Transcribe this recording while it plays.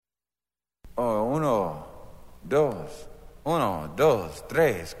Oh, uno, dos. Uno, dos,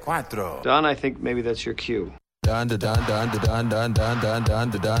 tres, cuatro. Don, I think maybe that's your cue. What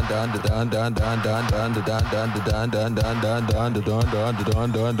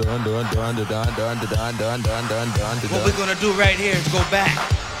we gonna do right here is go back.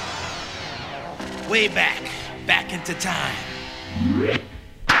 Way back. Back into time.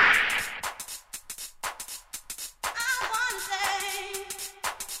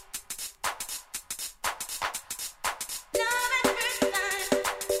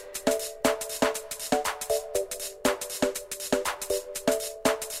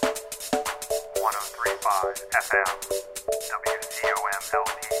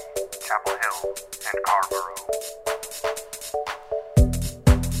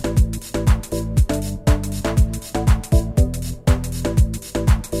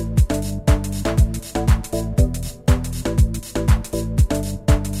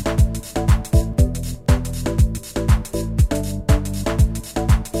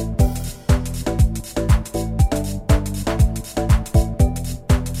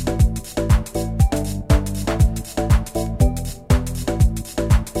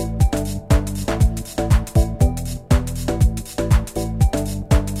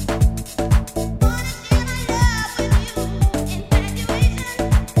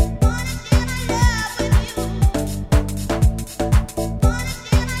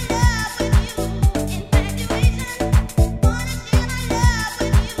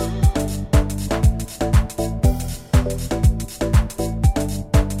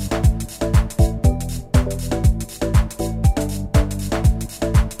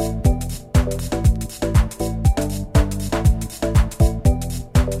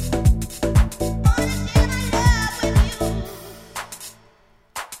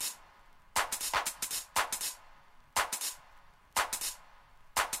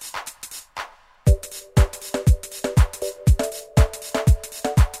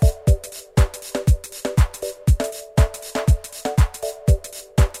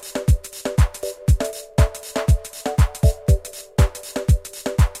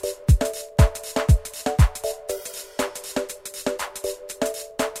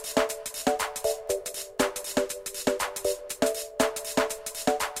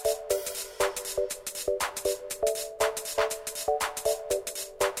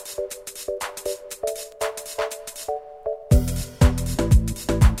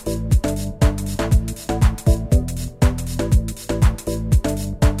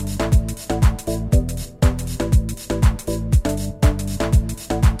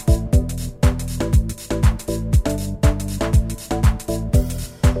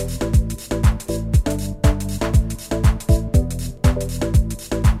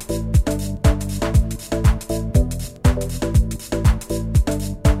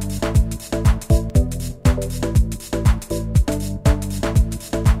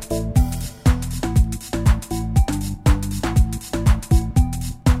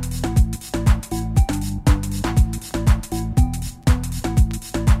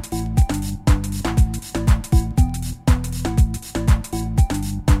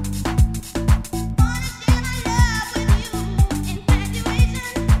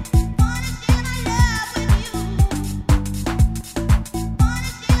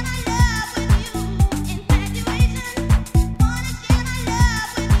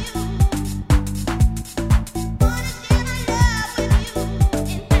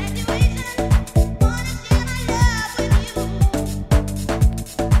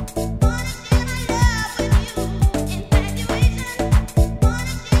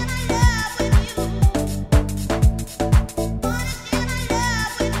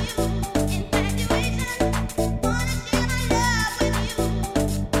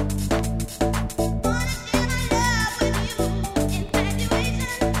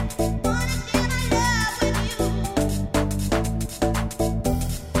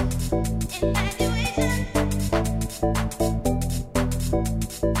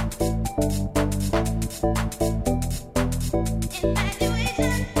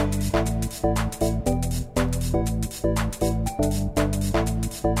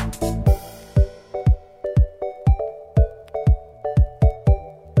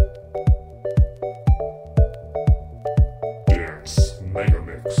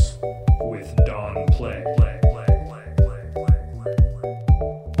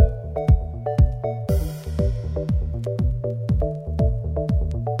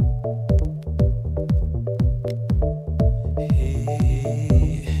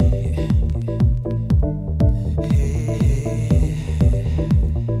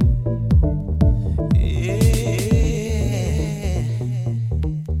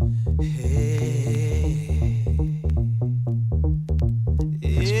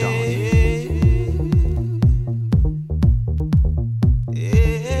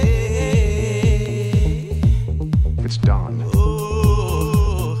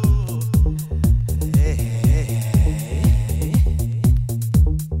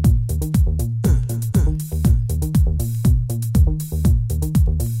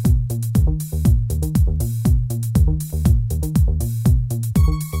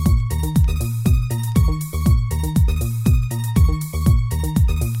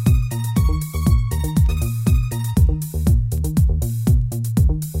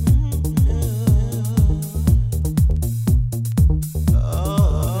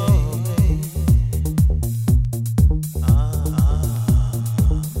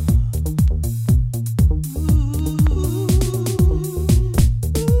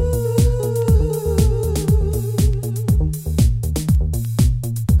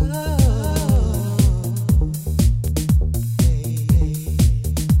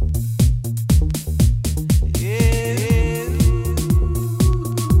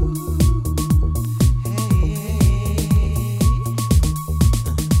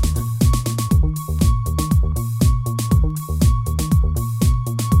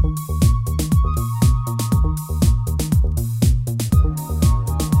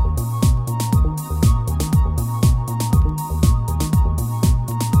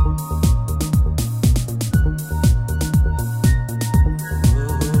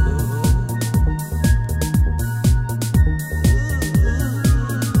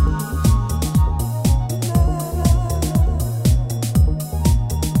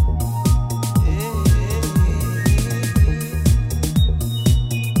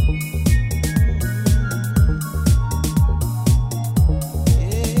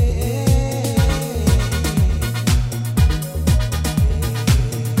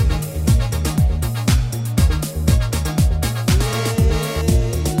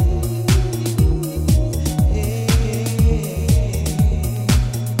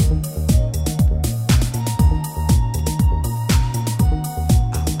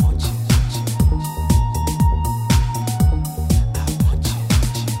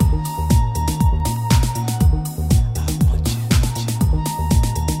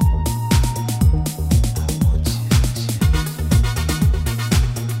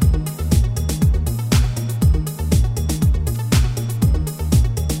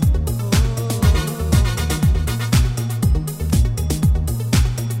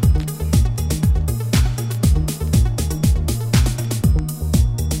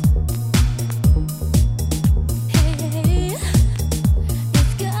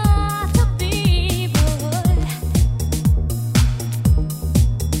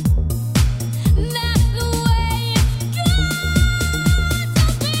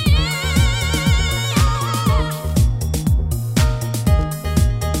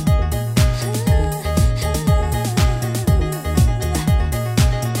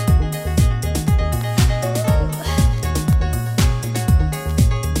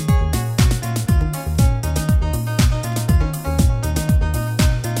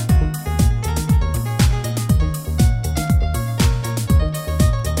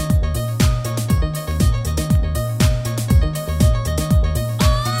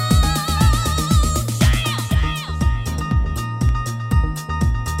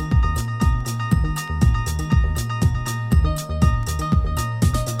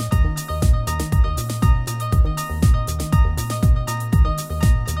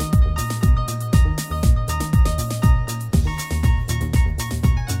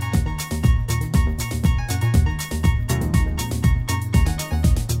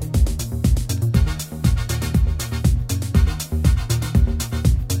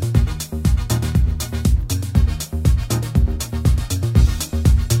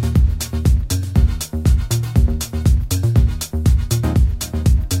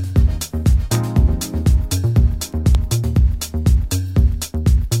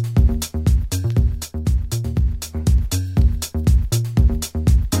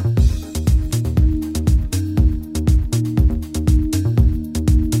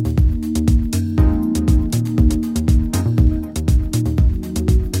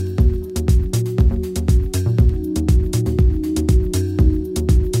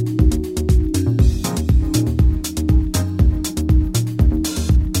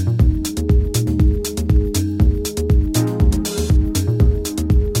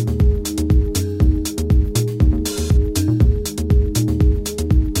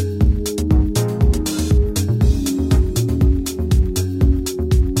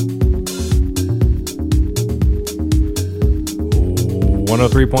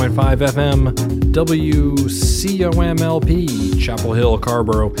 103.5 FM, WCOMLP, Chapel Hill,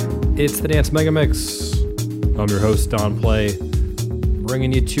 Carrboro. It's the Dance Mega Mix. I'm your host, Don Play,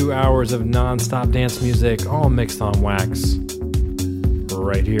 bringing you 2 hours of non-stop dance music, all mixed on wax,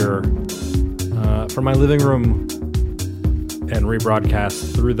 right here from my living room and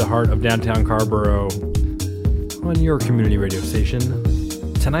rebroadcast through the heart of downtown Carrboro on your community radio station.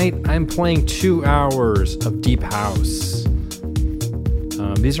 Tonight, I'm playing 2 hours of deep house.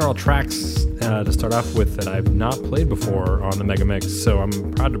 These are all tracks to start off with that I've not played before on the Mega Mix, so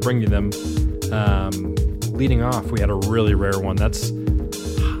I'm proud to bring you them. Leading off, we had a really rare one. That's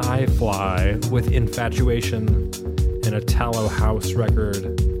High Fly with Infatuation, an Italo House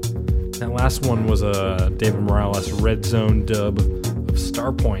record. That last one was a David Morales Red Zone dub of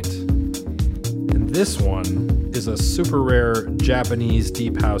Starpoint. And this one is a super rare Japanese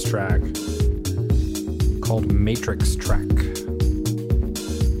deep house track called Matrix Track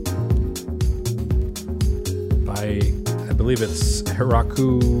by, I believe it's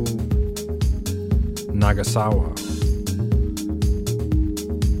Hiraku Nagasawa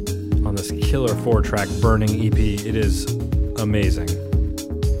on this killer 4-track Burning EP. It is amazing.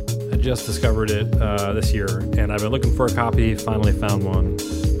 I just discovered it this year, and I've been looking for a copy, finally found one,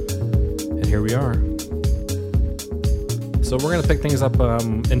 and here we are. So we're going to pick things up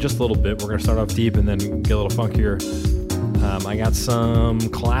in just a little bit. We're going to start off deep and then get a little funkier. I got some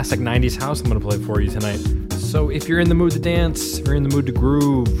classic 90s house I'm going to play for you tonight. So if you're in the mood to dance, if you're in the mood to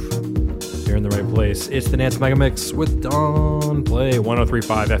groove, you're in the right place. It's the Dance Mega Mix with Don Play,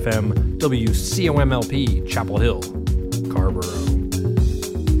 103.5 FM, WCOMLP, Chapel Hill, Carrboro.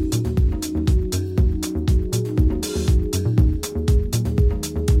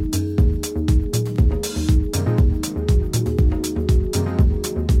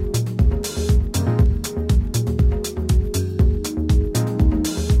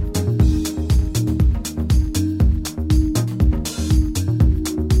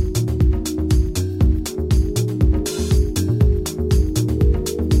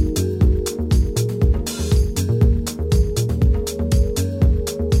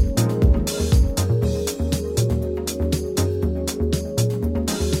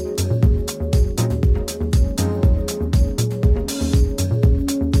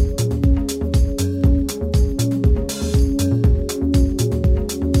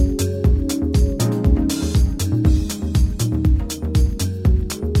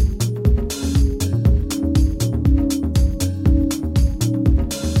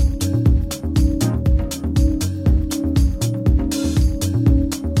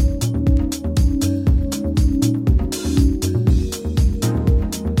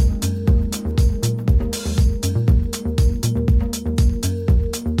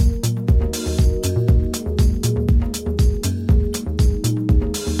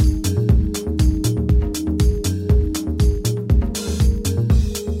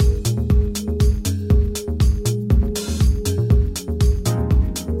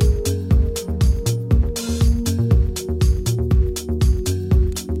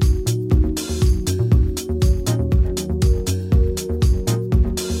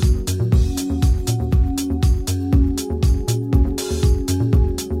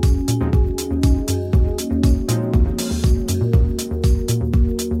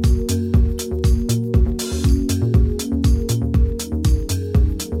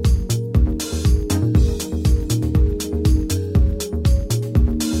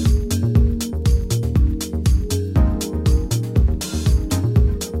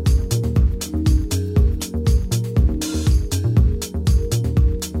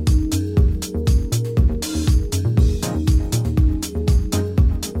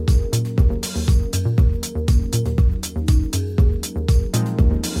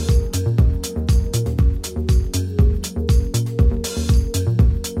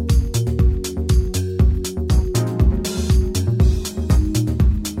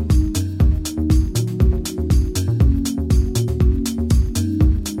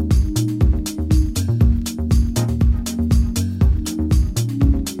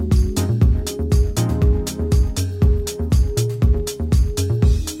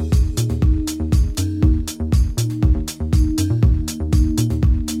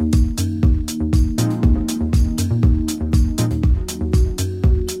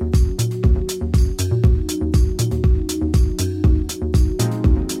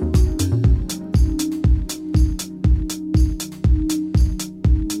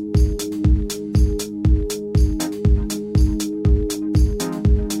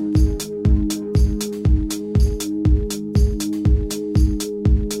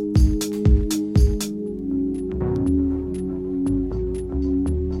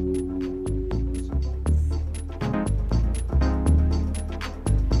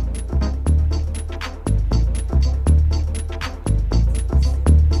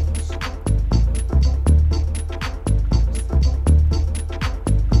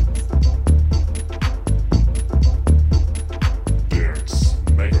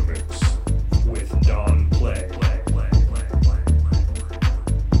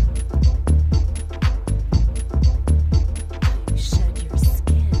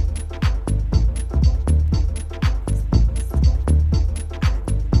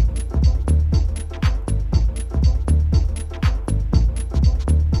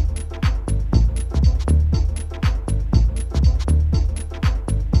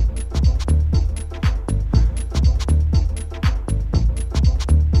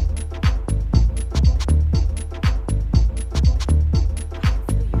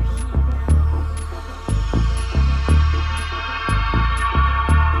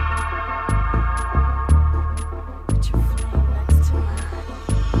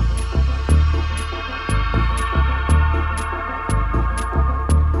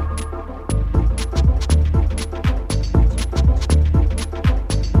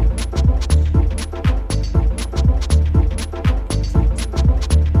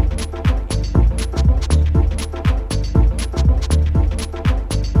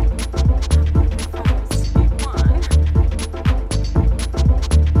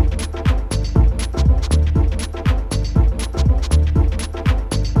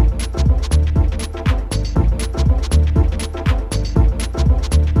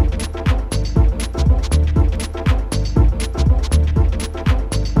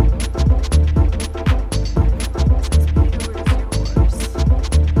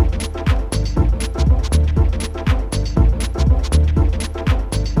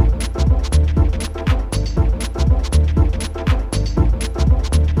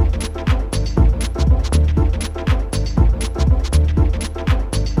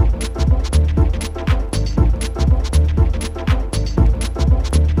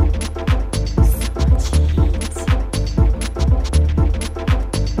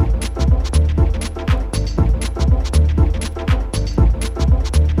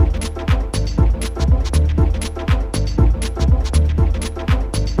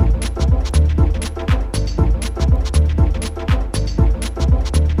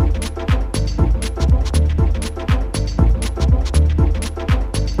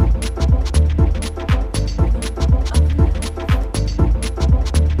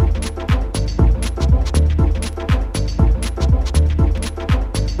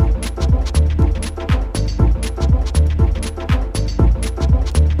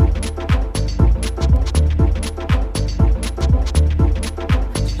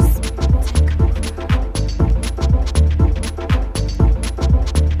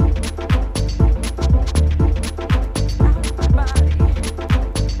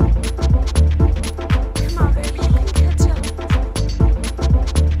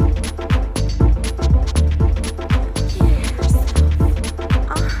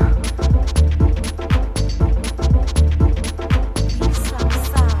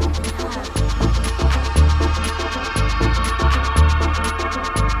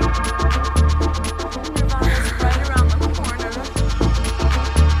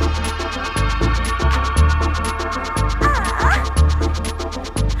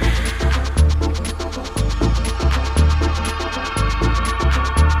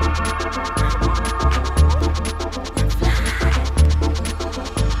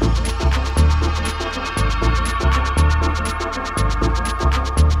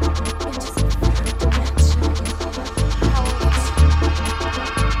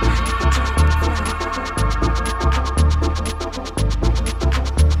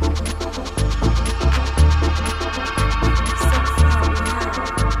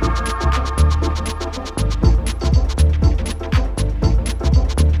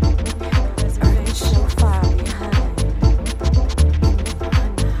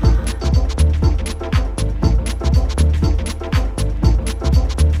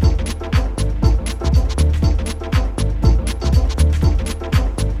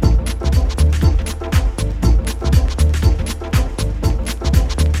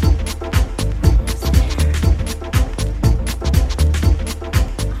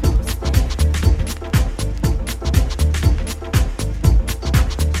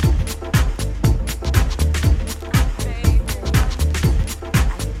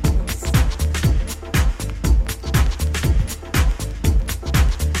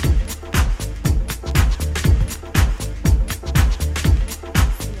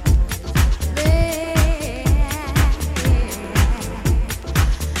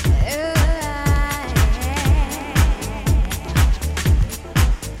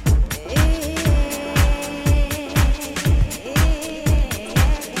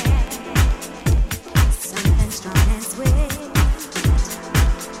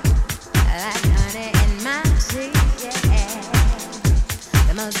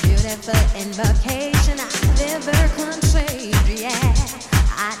 vacation, I live a country, yeah.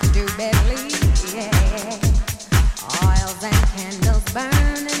 I do believe, yeah. Oils and candles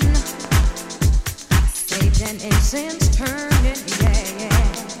burning, sage and incense turning, yeah, yeah.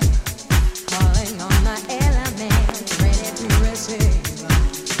 Calling on the elements, ready to receive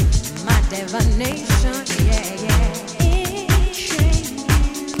my divination, yeah, yeah. It changed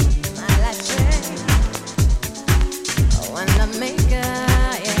my life, changed when the maker.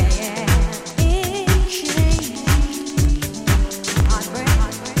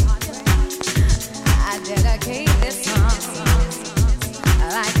 Dedicate this song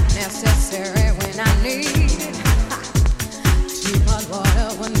like necessary when I need it to hot water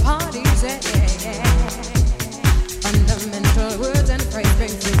when parties, yeah. Fundamental words and phrases bring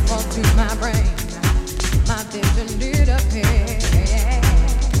football to my brain. My vision did appear, yeah.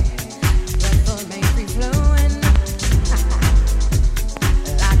 Dreadful make free flowing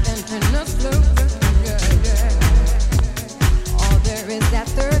like antennas floating, yeah. All there is that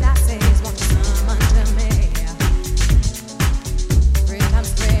third I say is what someone to me. Yeah.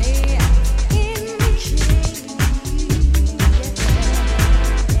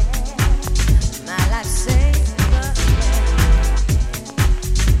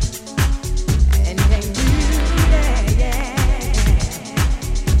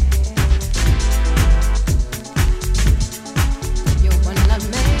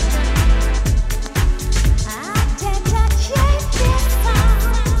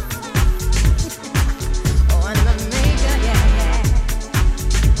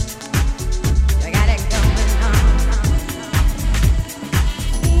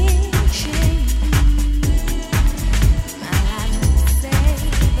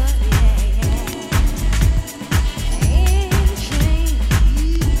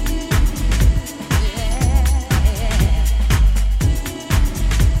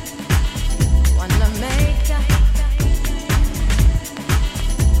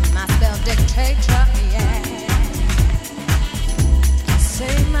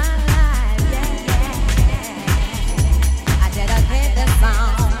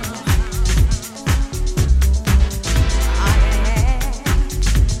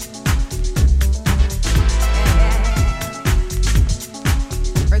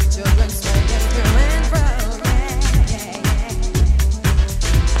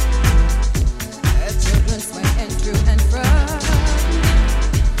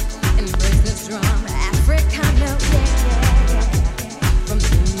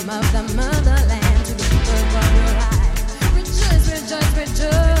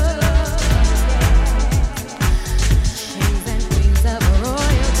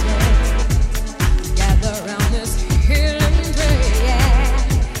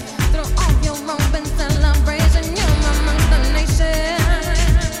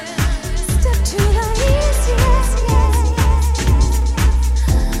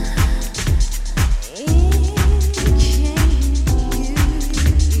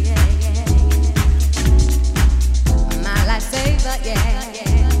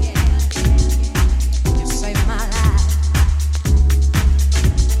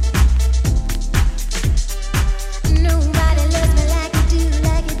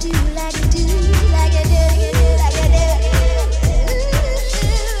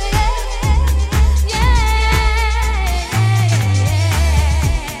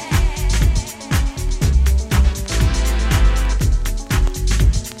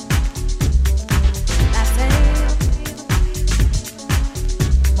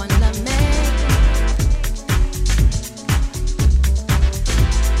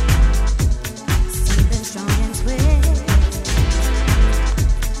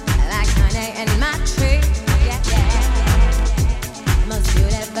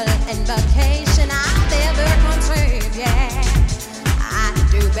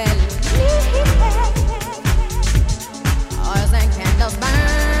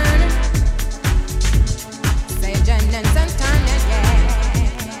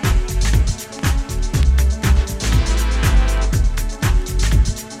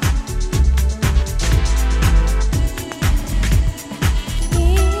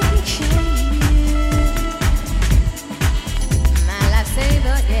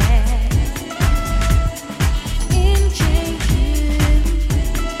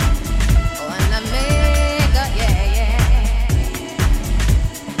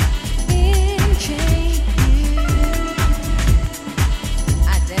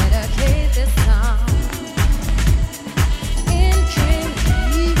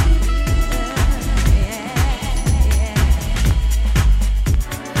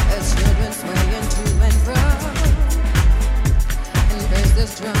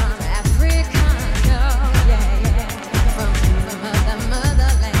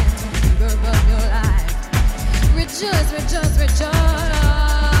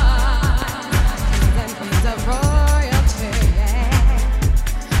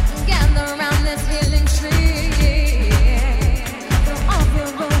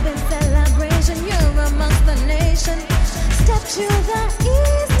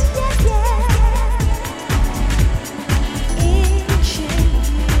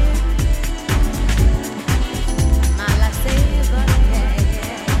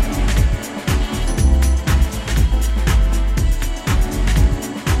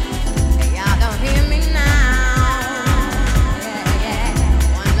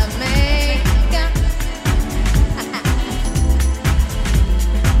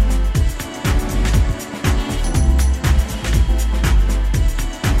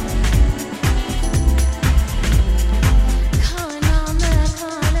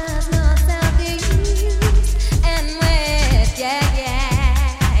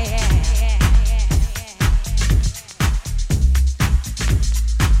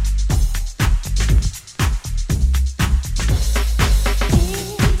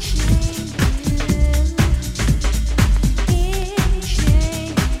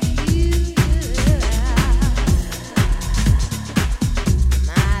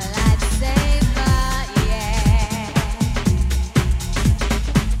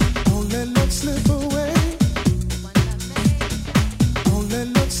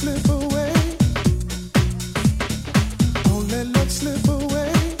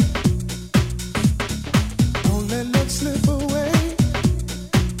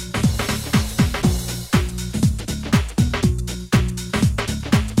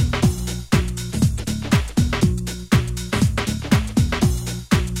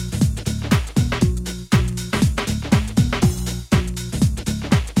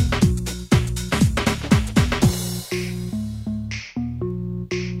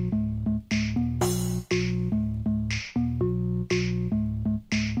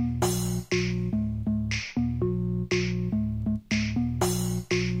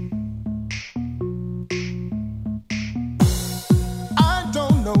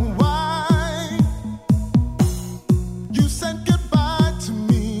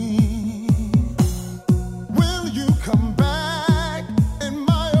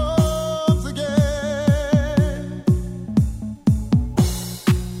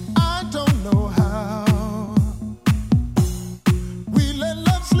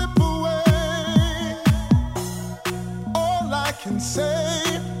 can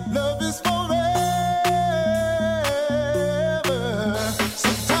say love is forever.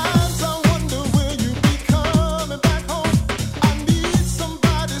 Sometimes I wonder, will you be coming back home? I need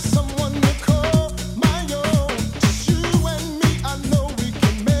somebody, someone to call my own. Just you and me, I know we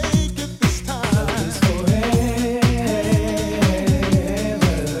can make it this time. Love is forever.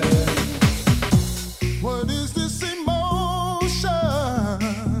 What is this emotion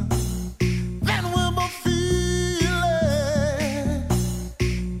that we're both feeling?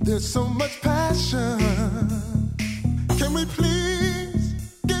 There's so much passion. Can we please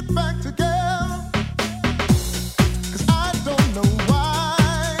get back together? 'Cause I don't know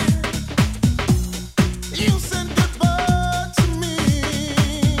why you said goodbye to me.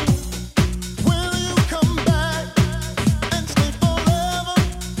 Will you come back and stay forever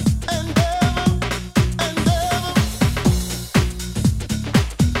and ever and ever?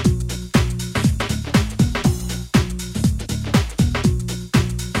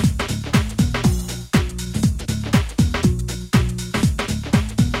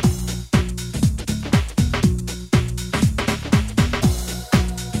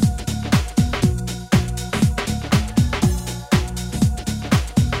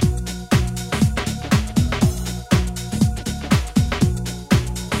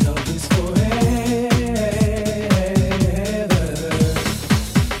 Love is forever.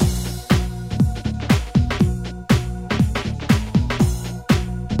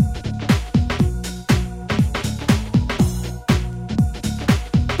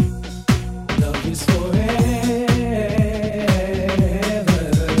 Love is forever.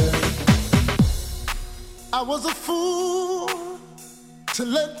 I was a fool to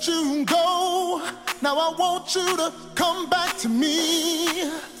let you go. Now I want you to come back to me.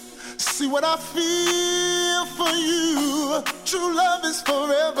 See what I feel for you. True love is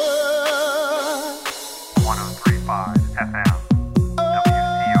forever. 1035 FM.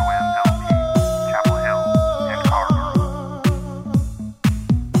 WCOM-LP, Chapel Hill, Ann Arbor.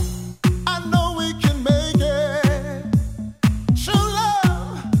 I know we can make it. True love,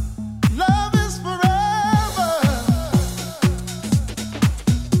 love is forever.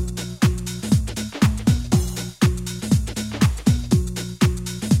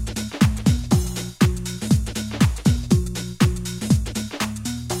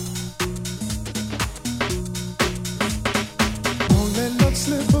 Don't let love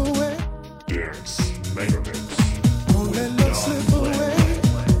slip away. Dance Megamix. Don't let love slip away.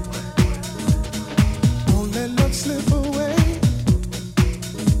 Don't let love slip away.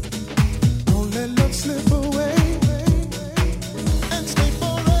 Don't let love slip away. And stay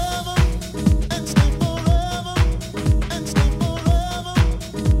forever. And stay forever. And stay forever.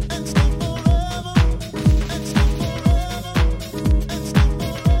 And stay forever. And stay forever. And stay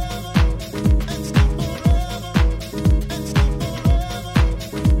forever. And stay forever. And stay forever.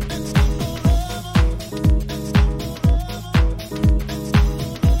 And stay forever.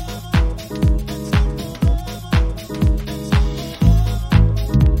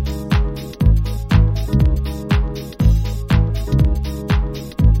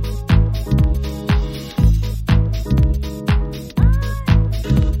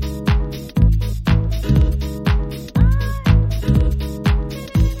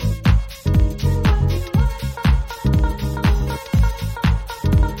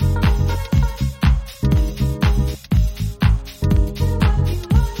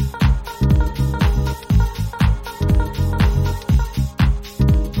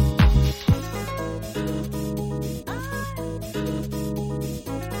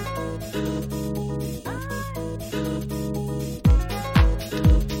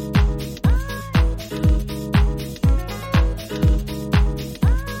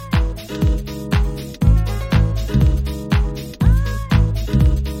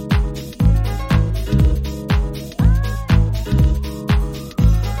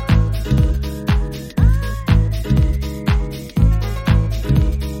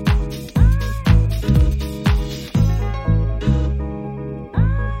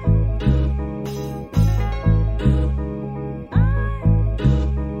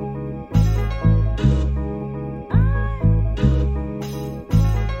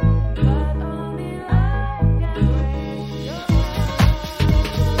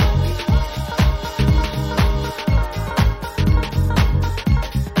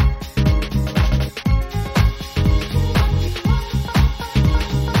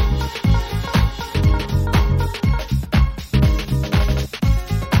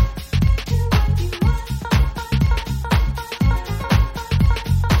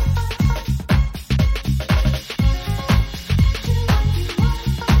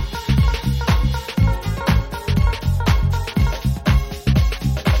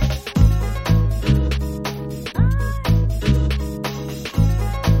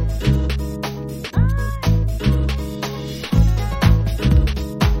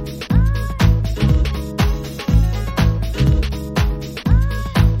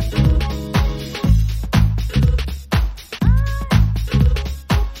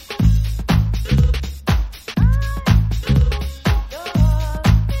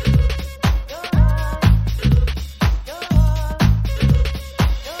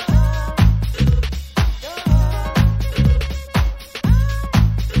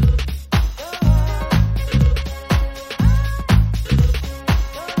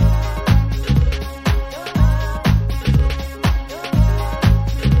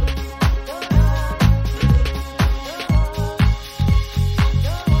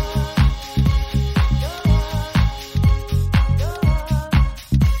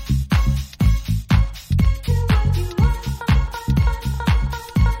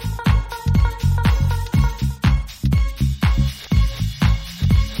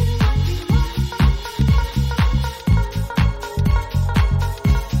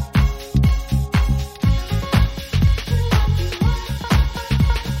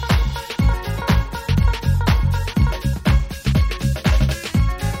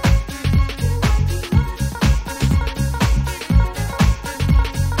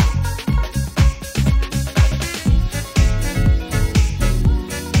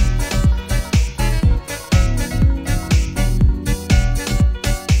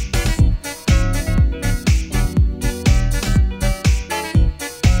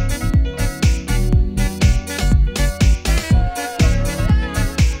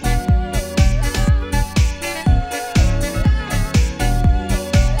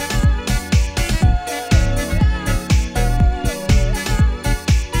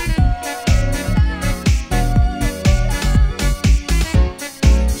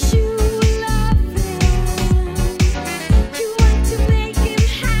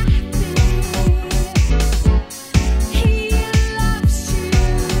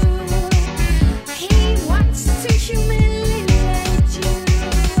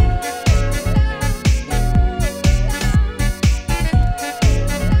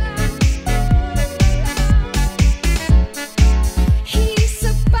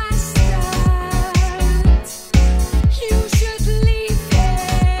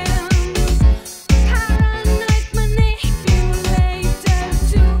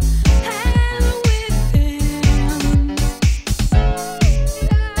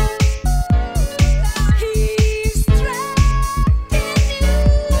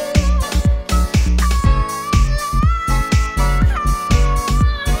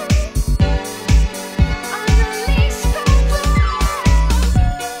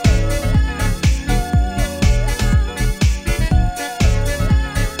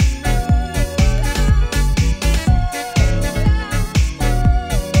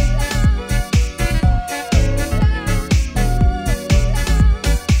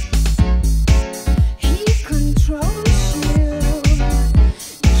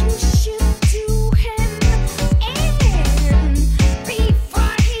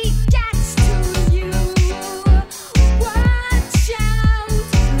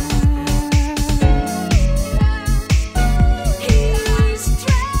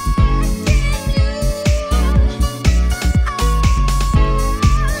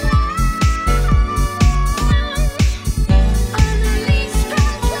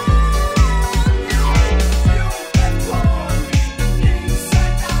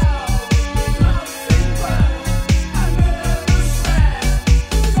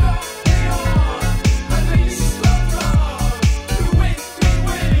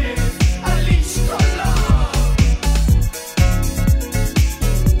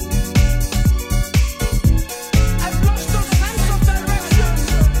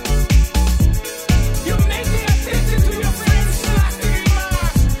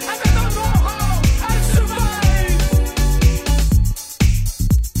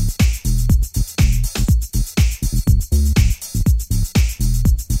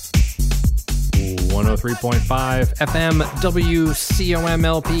 105 FM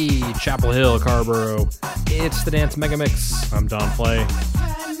WCOMLP, Chapel Hill, Carborough. It's the Dance Mega Mix. I'm Don Play.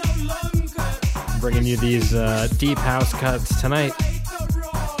 Bringing you these deep house cuts tonight.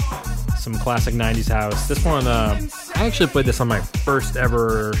 Some classic 90s house. This one, I actually played this on my first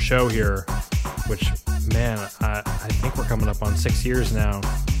ever show here, which, man, I think we're coming up on 6 years now.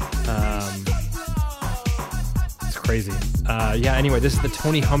 It's crazy. Anyway, this is the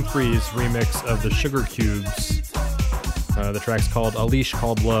Tony Humphries remix of the Sugar Cubes. The track's called A Leash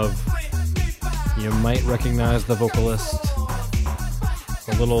Called Love. You might recognize the vocalist,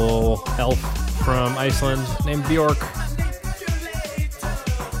 a little elf from Iceland named Bjork.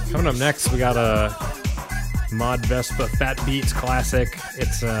 Coming up next, we got a Mod Vespa Fat Beats classic.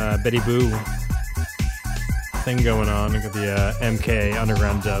 It's a Betty Boo thing going on. We got the MK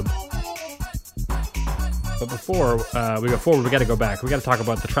Underground dub. But before we go forward, we got to go back. We got to talk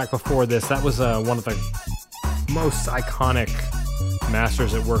about the track before this. That was one of the most iconic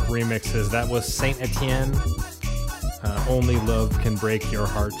Masters at Work remixes. That was Saint Etienne. Only Love Can Break Your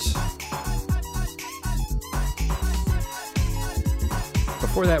Heart.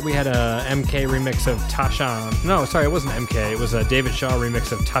 Before that, we had a MK remix of Tashan. No, sorry, it wasn't MK. It was a David Shaw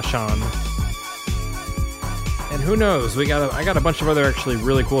remix of Tashan. And who knows? I got a bunch of other actually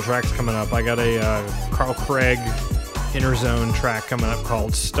really cool tracks coming up. I got a Carl Craig Inner Zone track coming up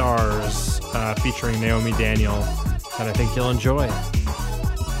called Stars, featuring Naomi Daniel, that I think you'll enjoy.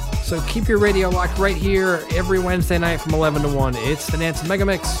 So keep your radio locked right here every Wednesday night from 11 to 1. It's the Dance Mega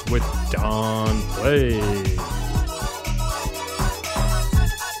Mix with Don Play.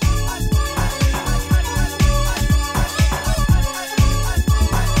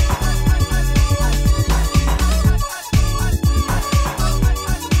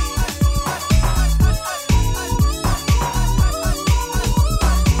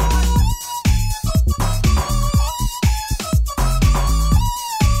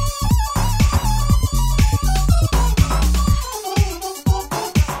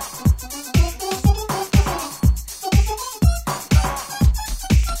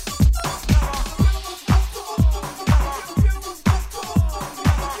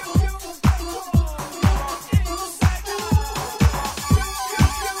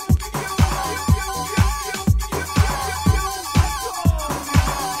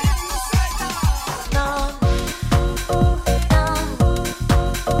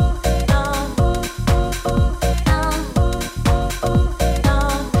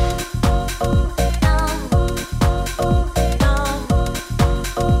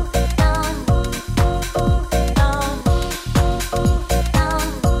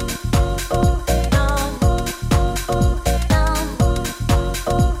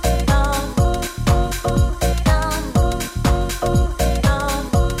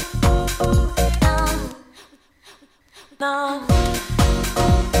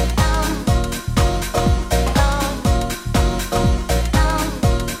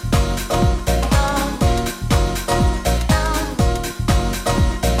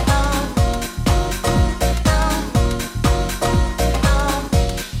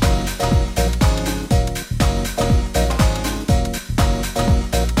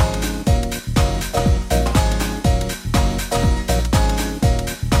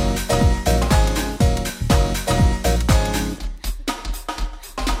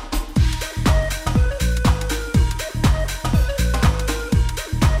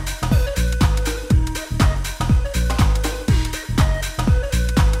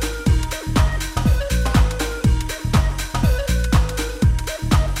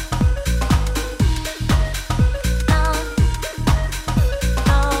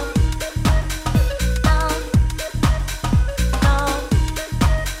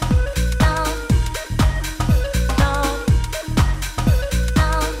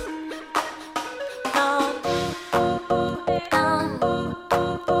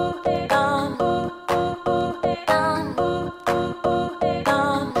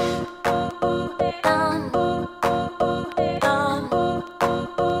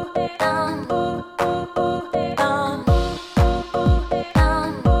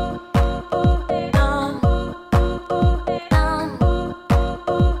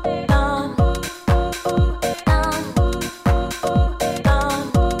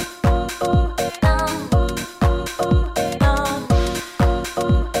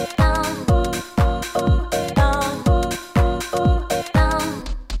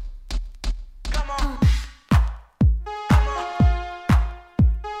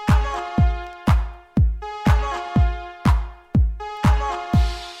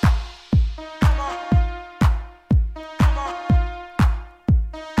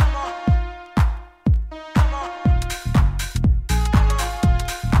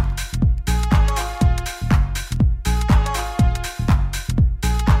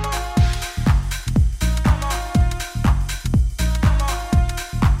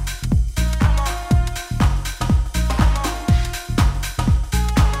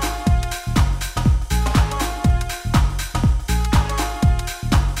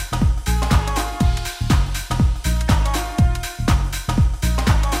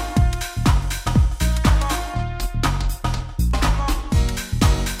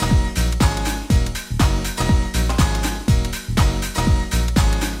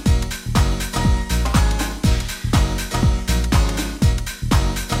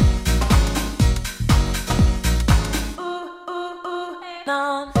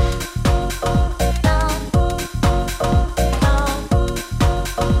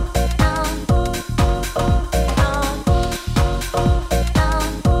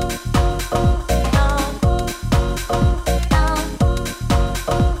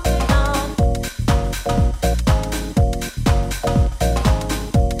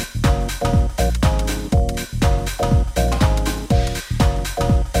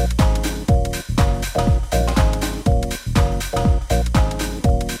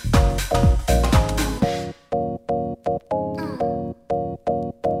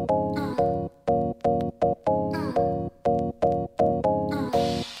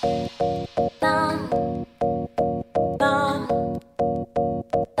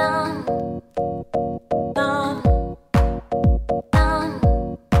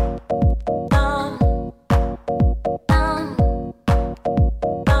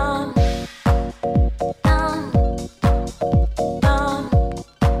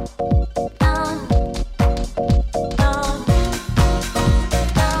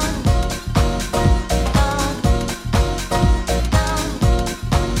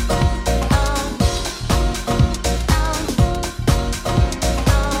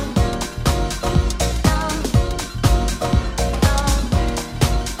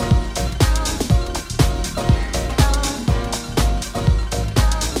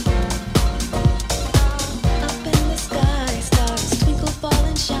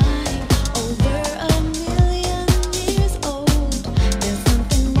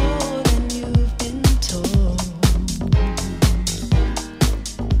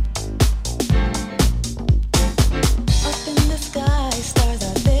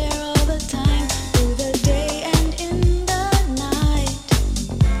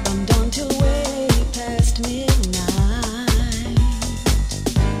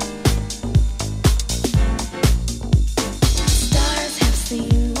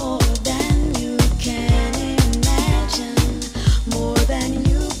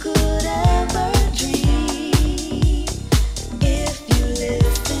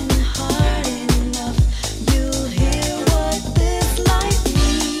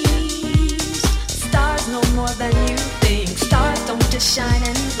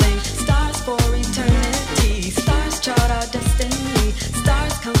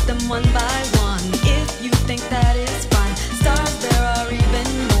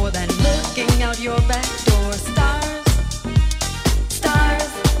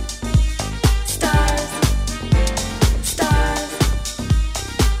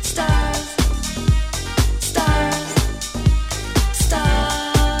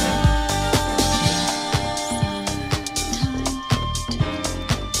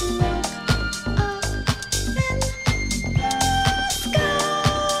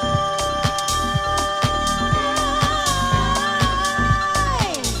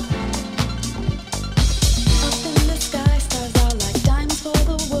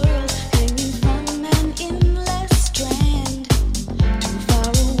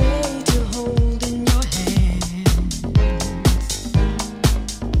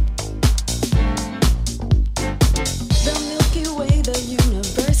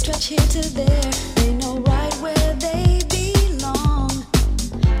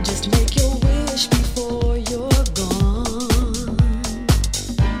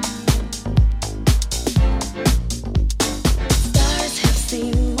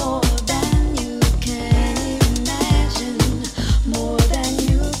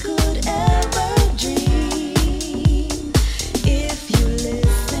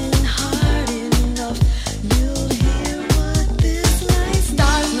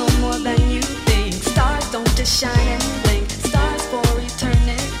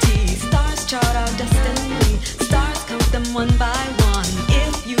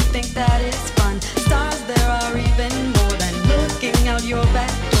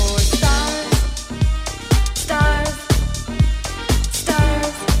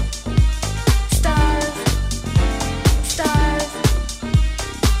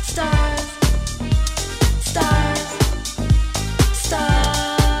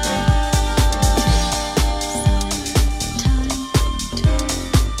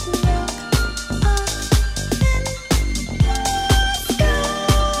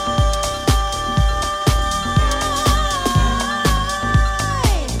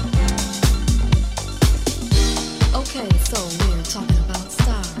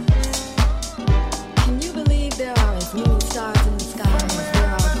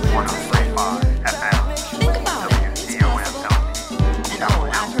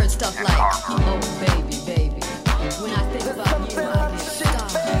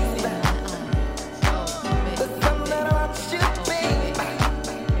 There's something about you, baby.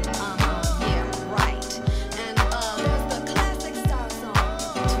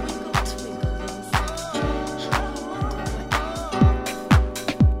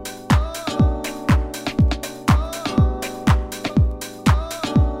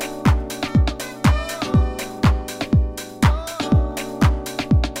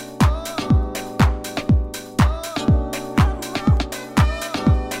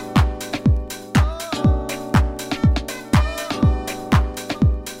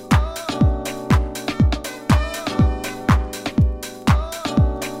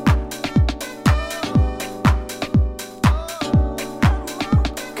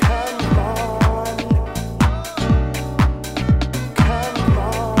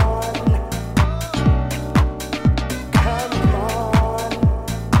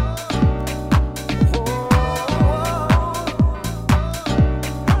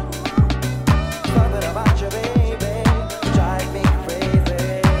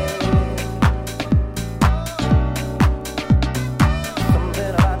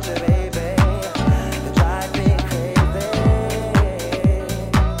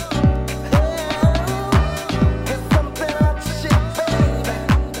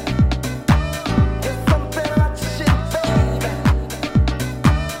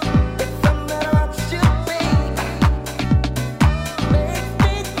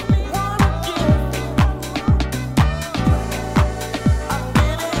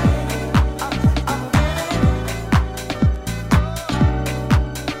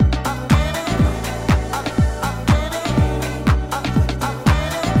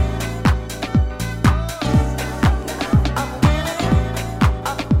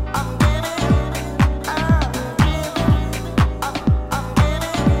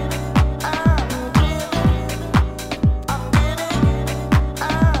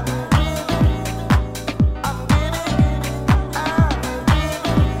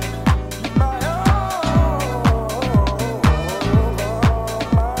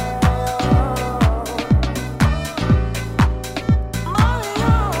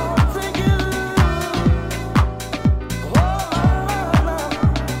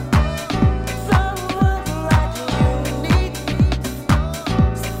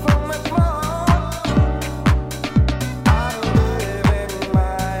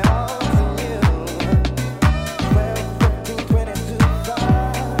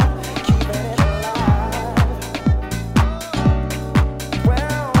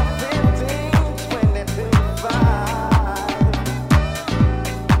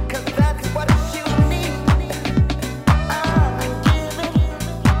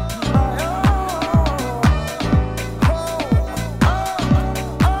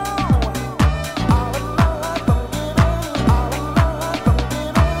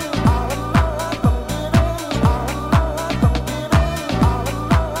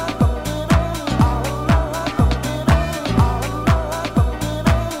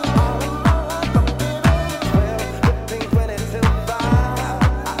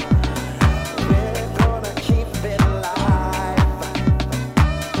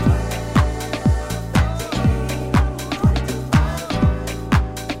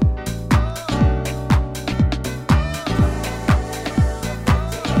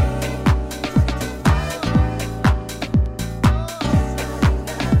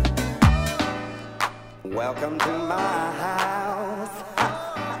 Welcome to my house.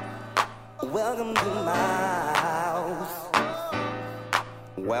 Welcome to my house.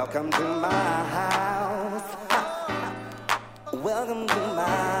 Welcome to my house. Welcome to my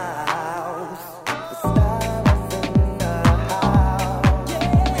house. The style is in the house.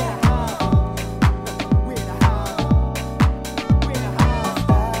 Yeah. We're in the house. We're in the house.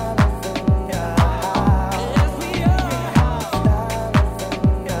 Style is in the house. Yes, we are. Style is in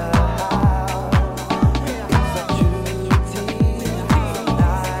the house. It's a duty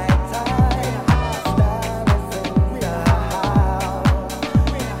night time. Style is in the house. It's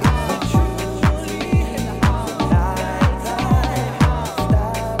a duty night time.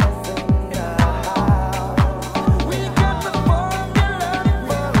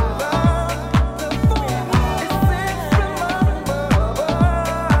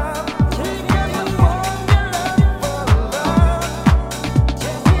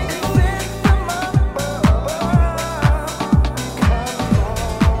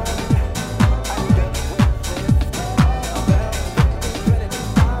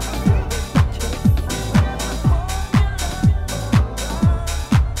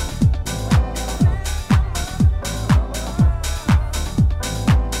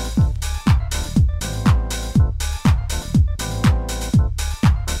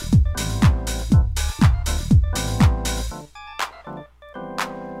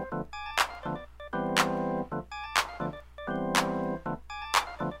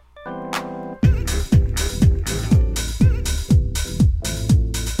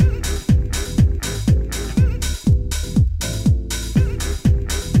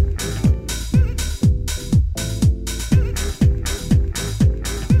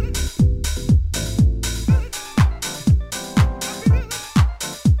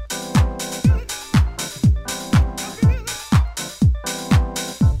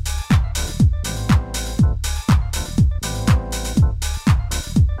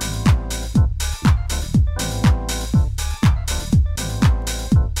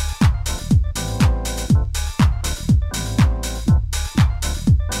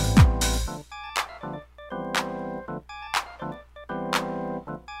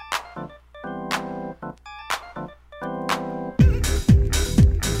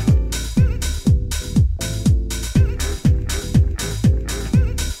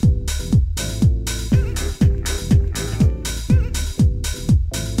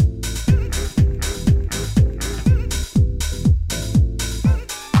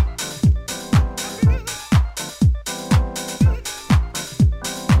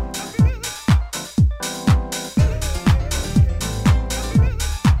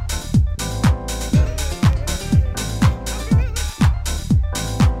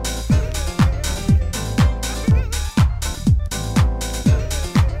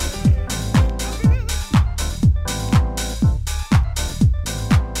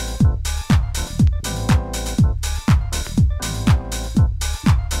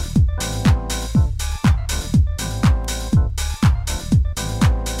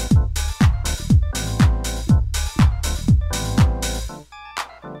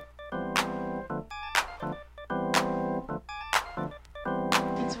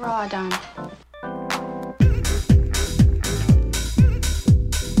 raw done.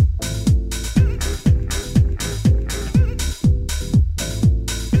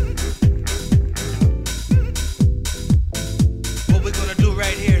 What we're gonna do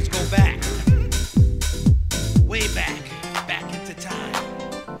right here is go back. Way back. Back into time.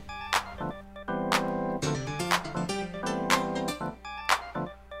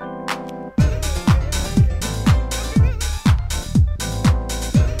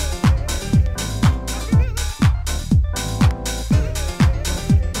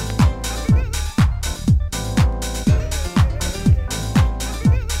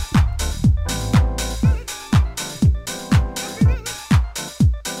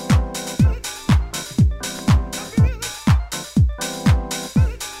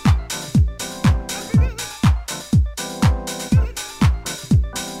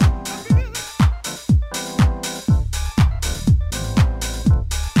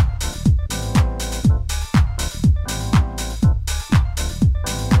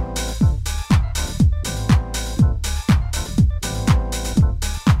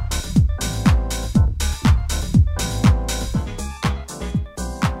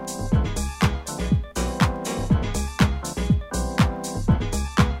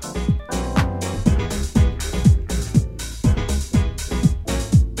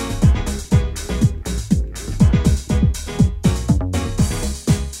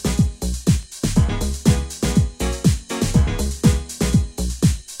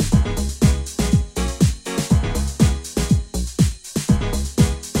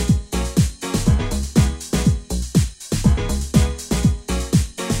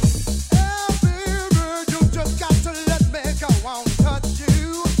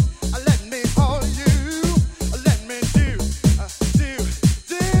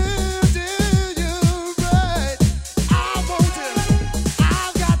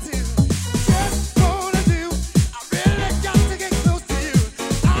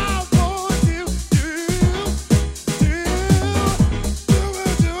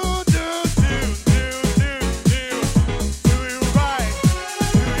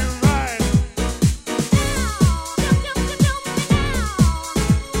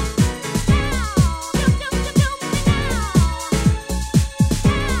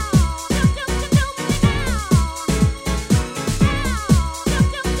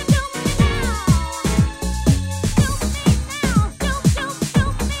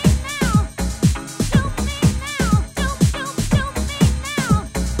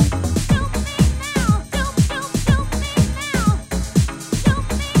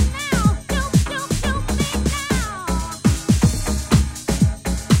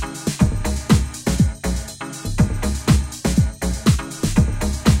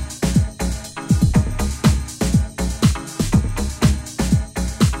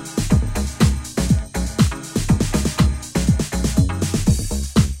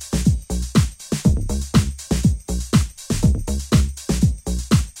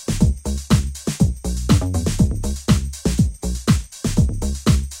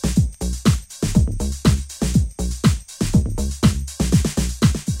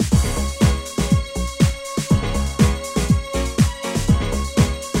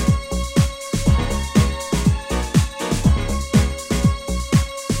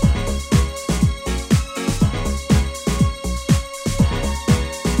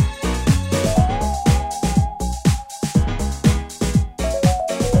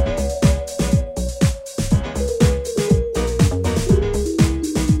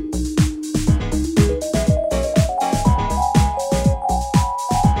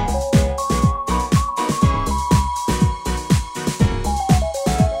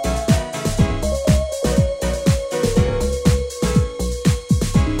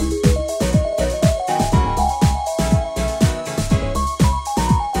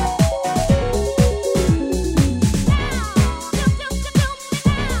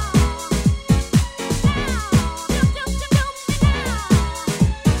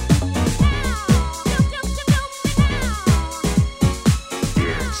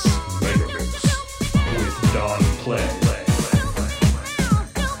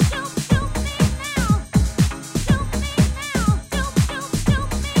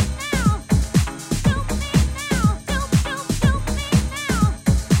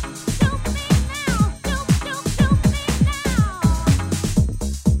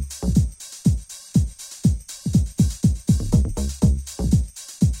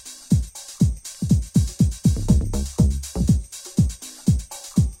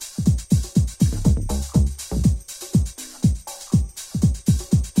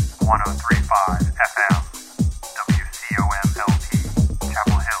 1035 FM, WCOM-LP,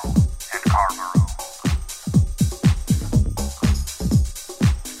 Chapel Hill and Carrboro.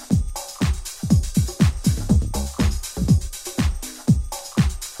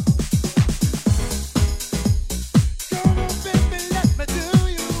 Come on, baby, let me do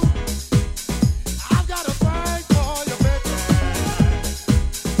you. I've got a thing for you, baby.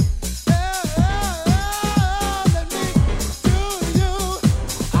 Let me do you.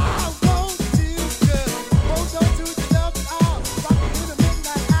 I want you, girl.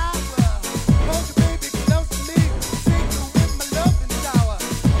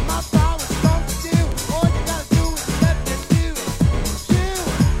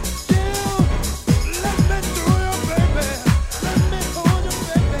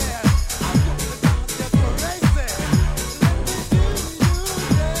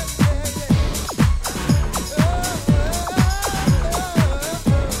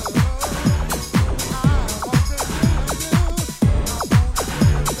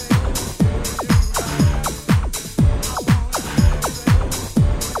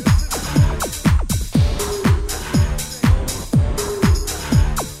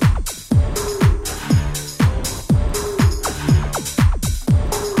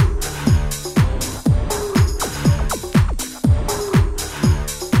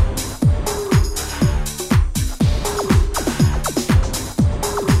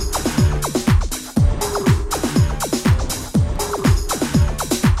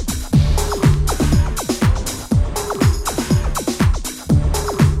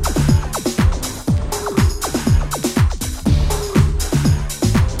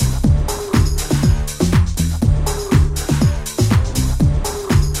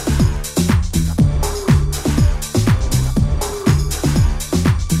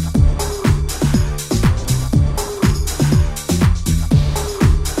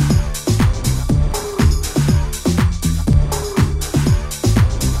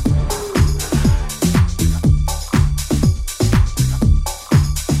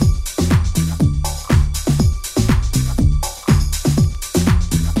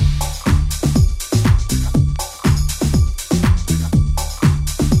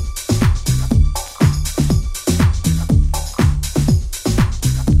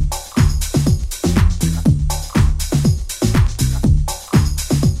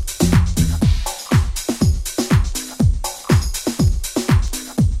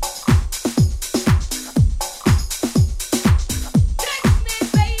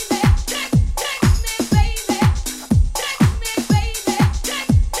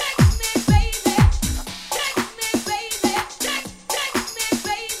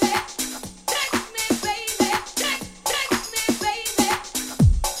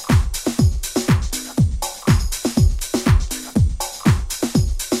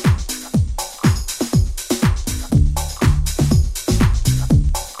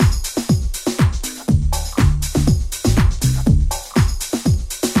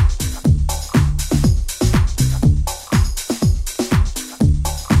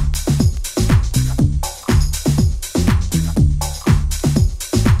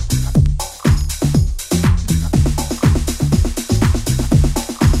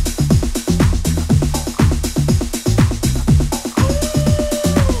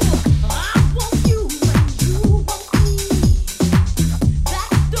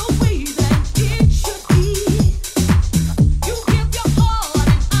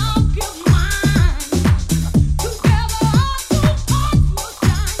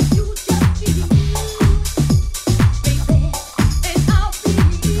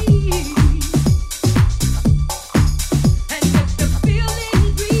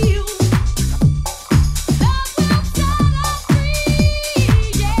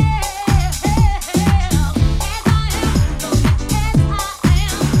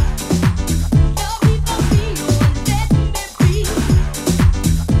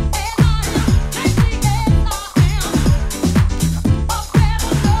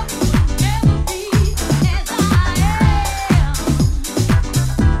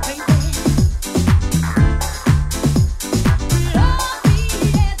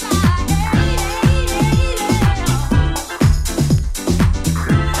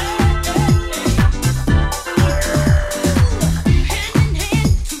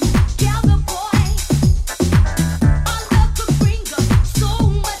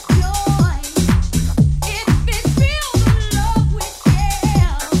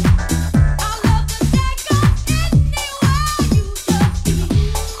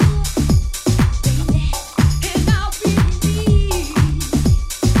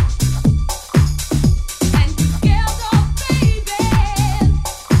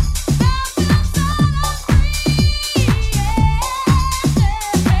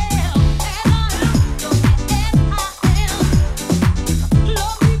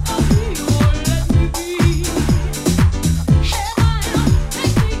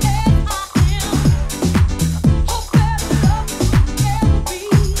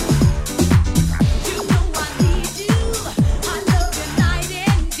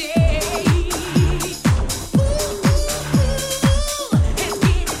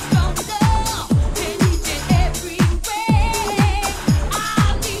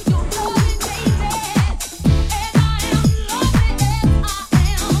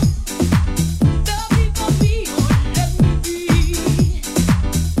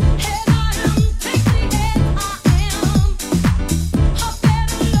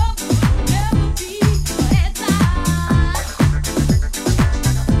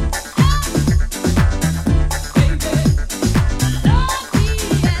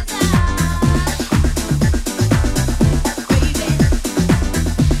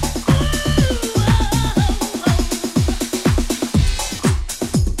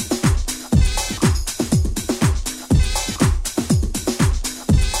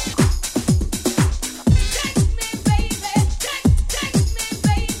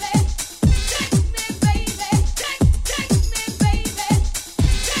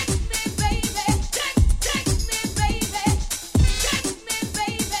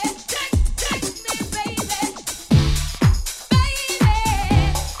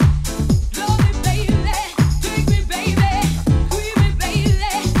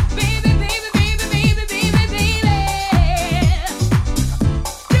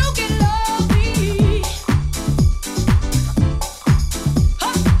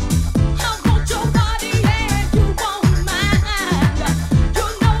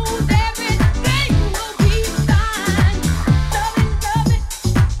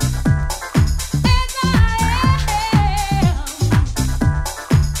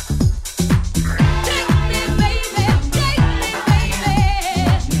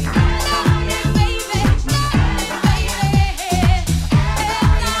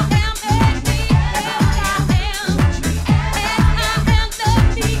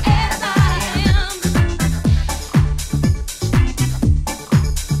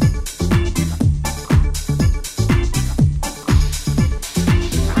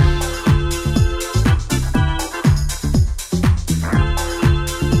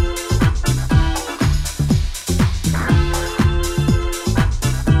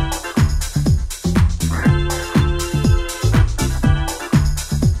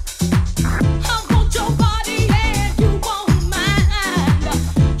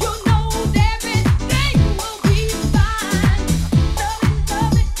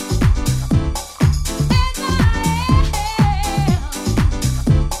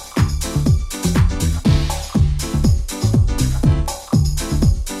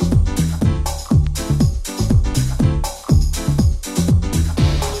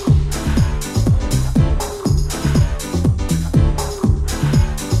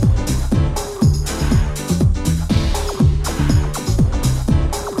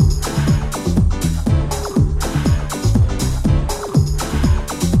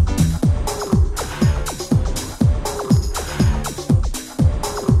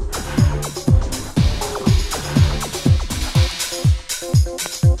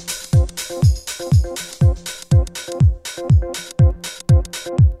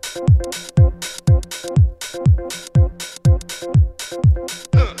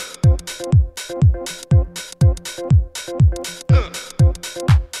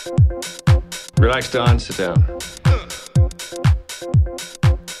 Relax, Don. Sit down.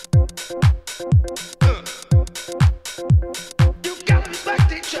 You gotta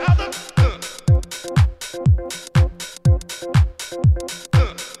respect each other.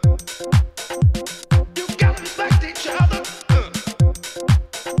 You gotta respect each other.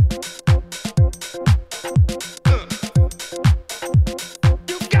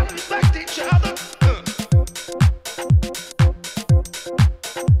 You gotta respect each other. You gotta respect each other. You gotta respect each other. You gotta respect each other.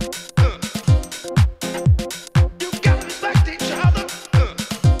 You gotta respect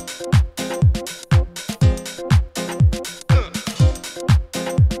each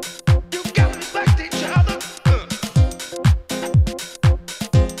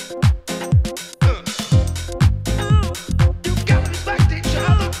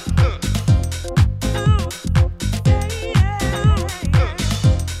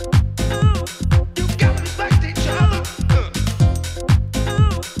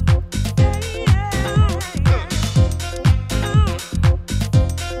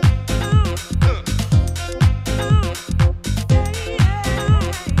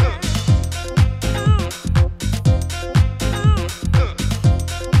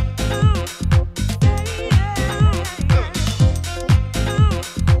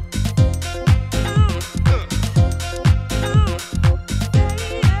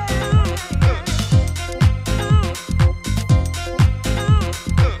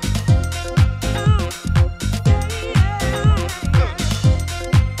gotta respect each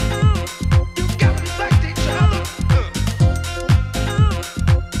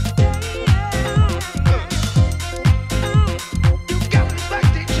other. You gotta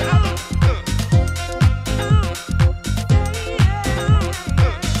respect each other. You gotta respect each other. You gotta respect each other.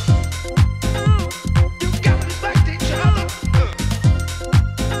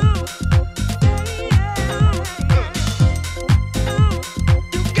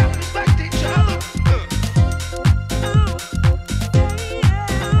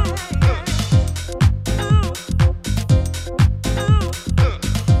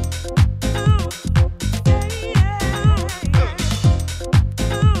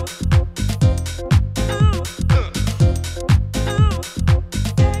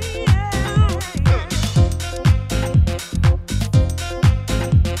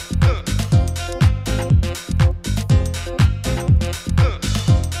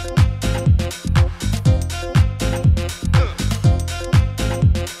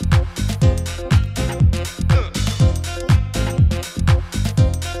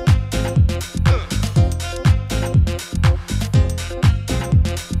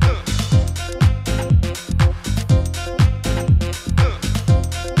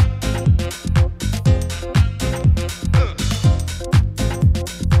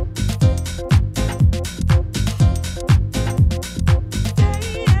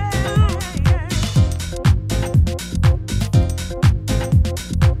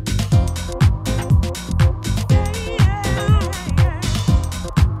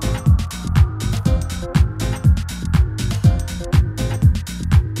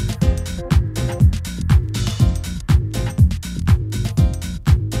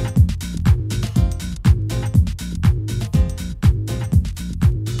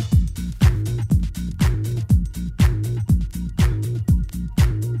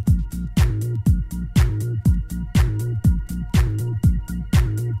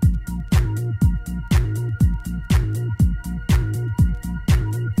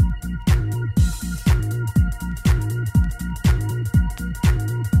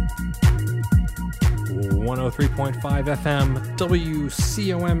 FM,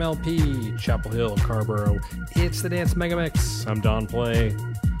 WCOMLP, Chapel Hill, Carborough. It's the Dance Megamix. I'm Don Play,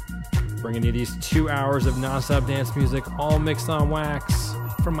 bringing you these 2 hours of non-stop dance music, all mixed on wax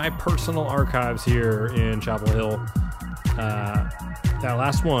from my personal archives here in Chapel Hill. That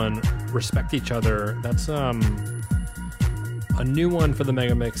last one, Respect Each Other, that's a new one for the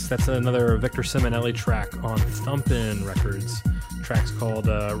Megamix. That's another Victor Simonelli track on Thumpin' Records. Track's called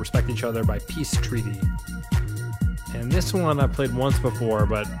Respect Each Other by Peace Treaty. And this one I played once before,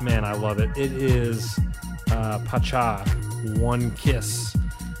 but man, I love it. It is Pacha, One Kiss.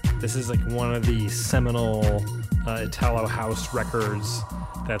 This is like one of the seminal Italo house records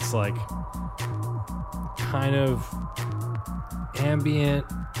that's like kind of ambient,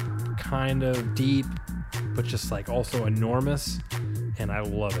 kind of deep, but just like also enormous. And I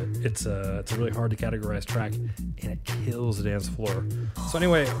love it. It's a really hard to categorize track, and it kills the dance floor. So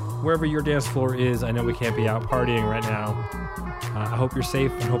anyway, wherever your dance floor is, I know we can't be out partying right now. I hope you're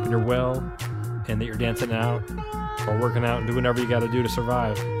safe and hoping you're well, and that you're dancing out or working out and doing whatever you got to do to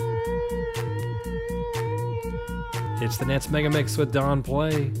survive. It's the Dance Megamix with Don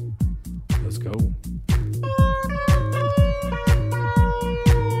Play. Let's go.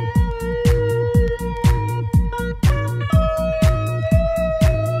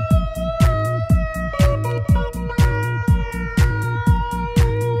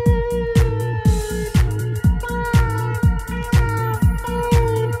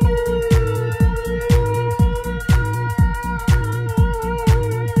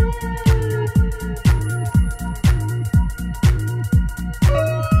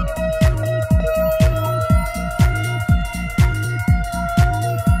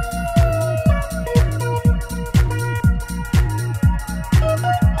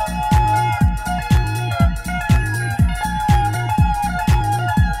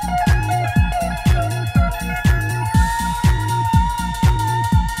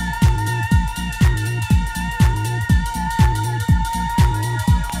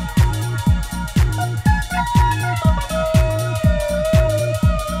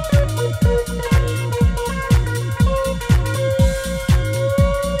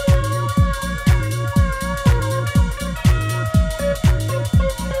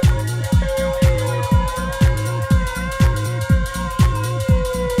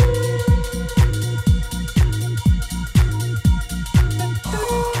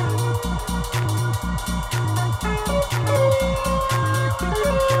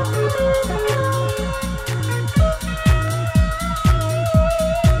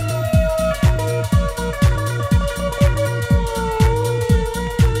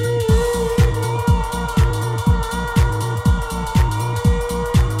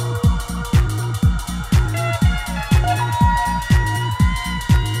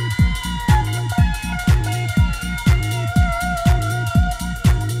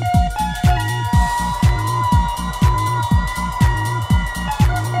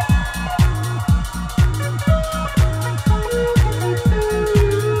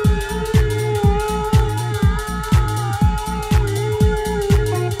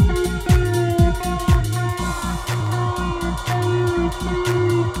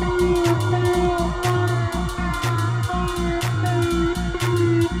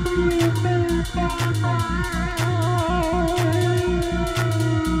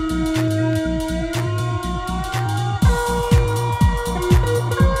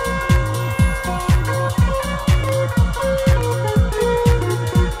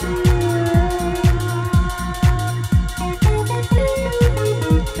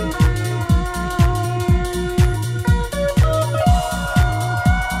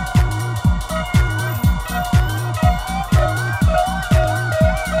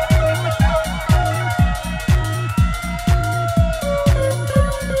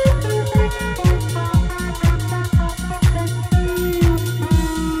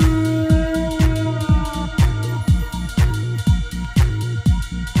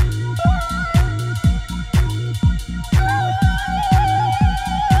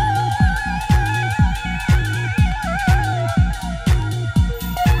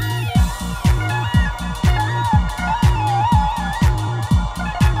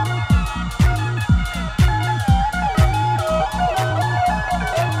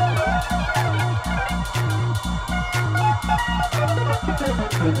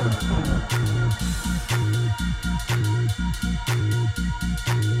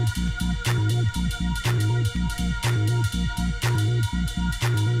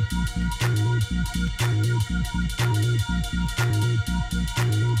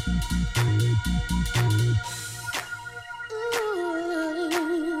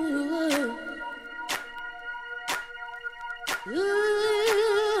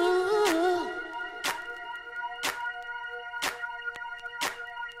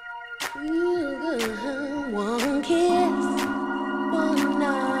 One kiss, one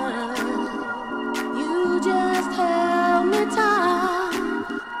night. You just held me tight.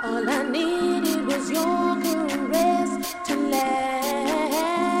 All I needed was your caress to last.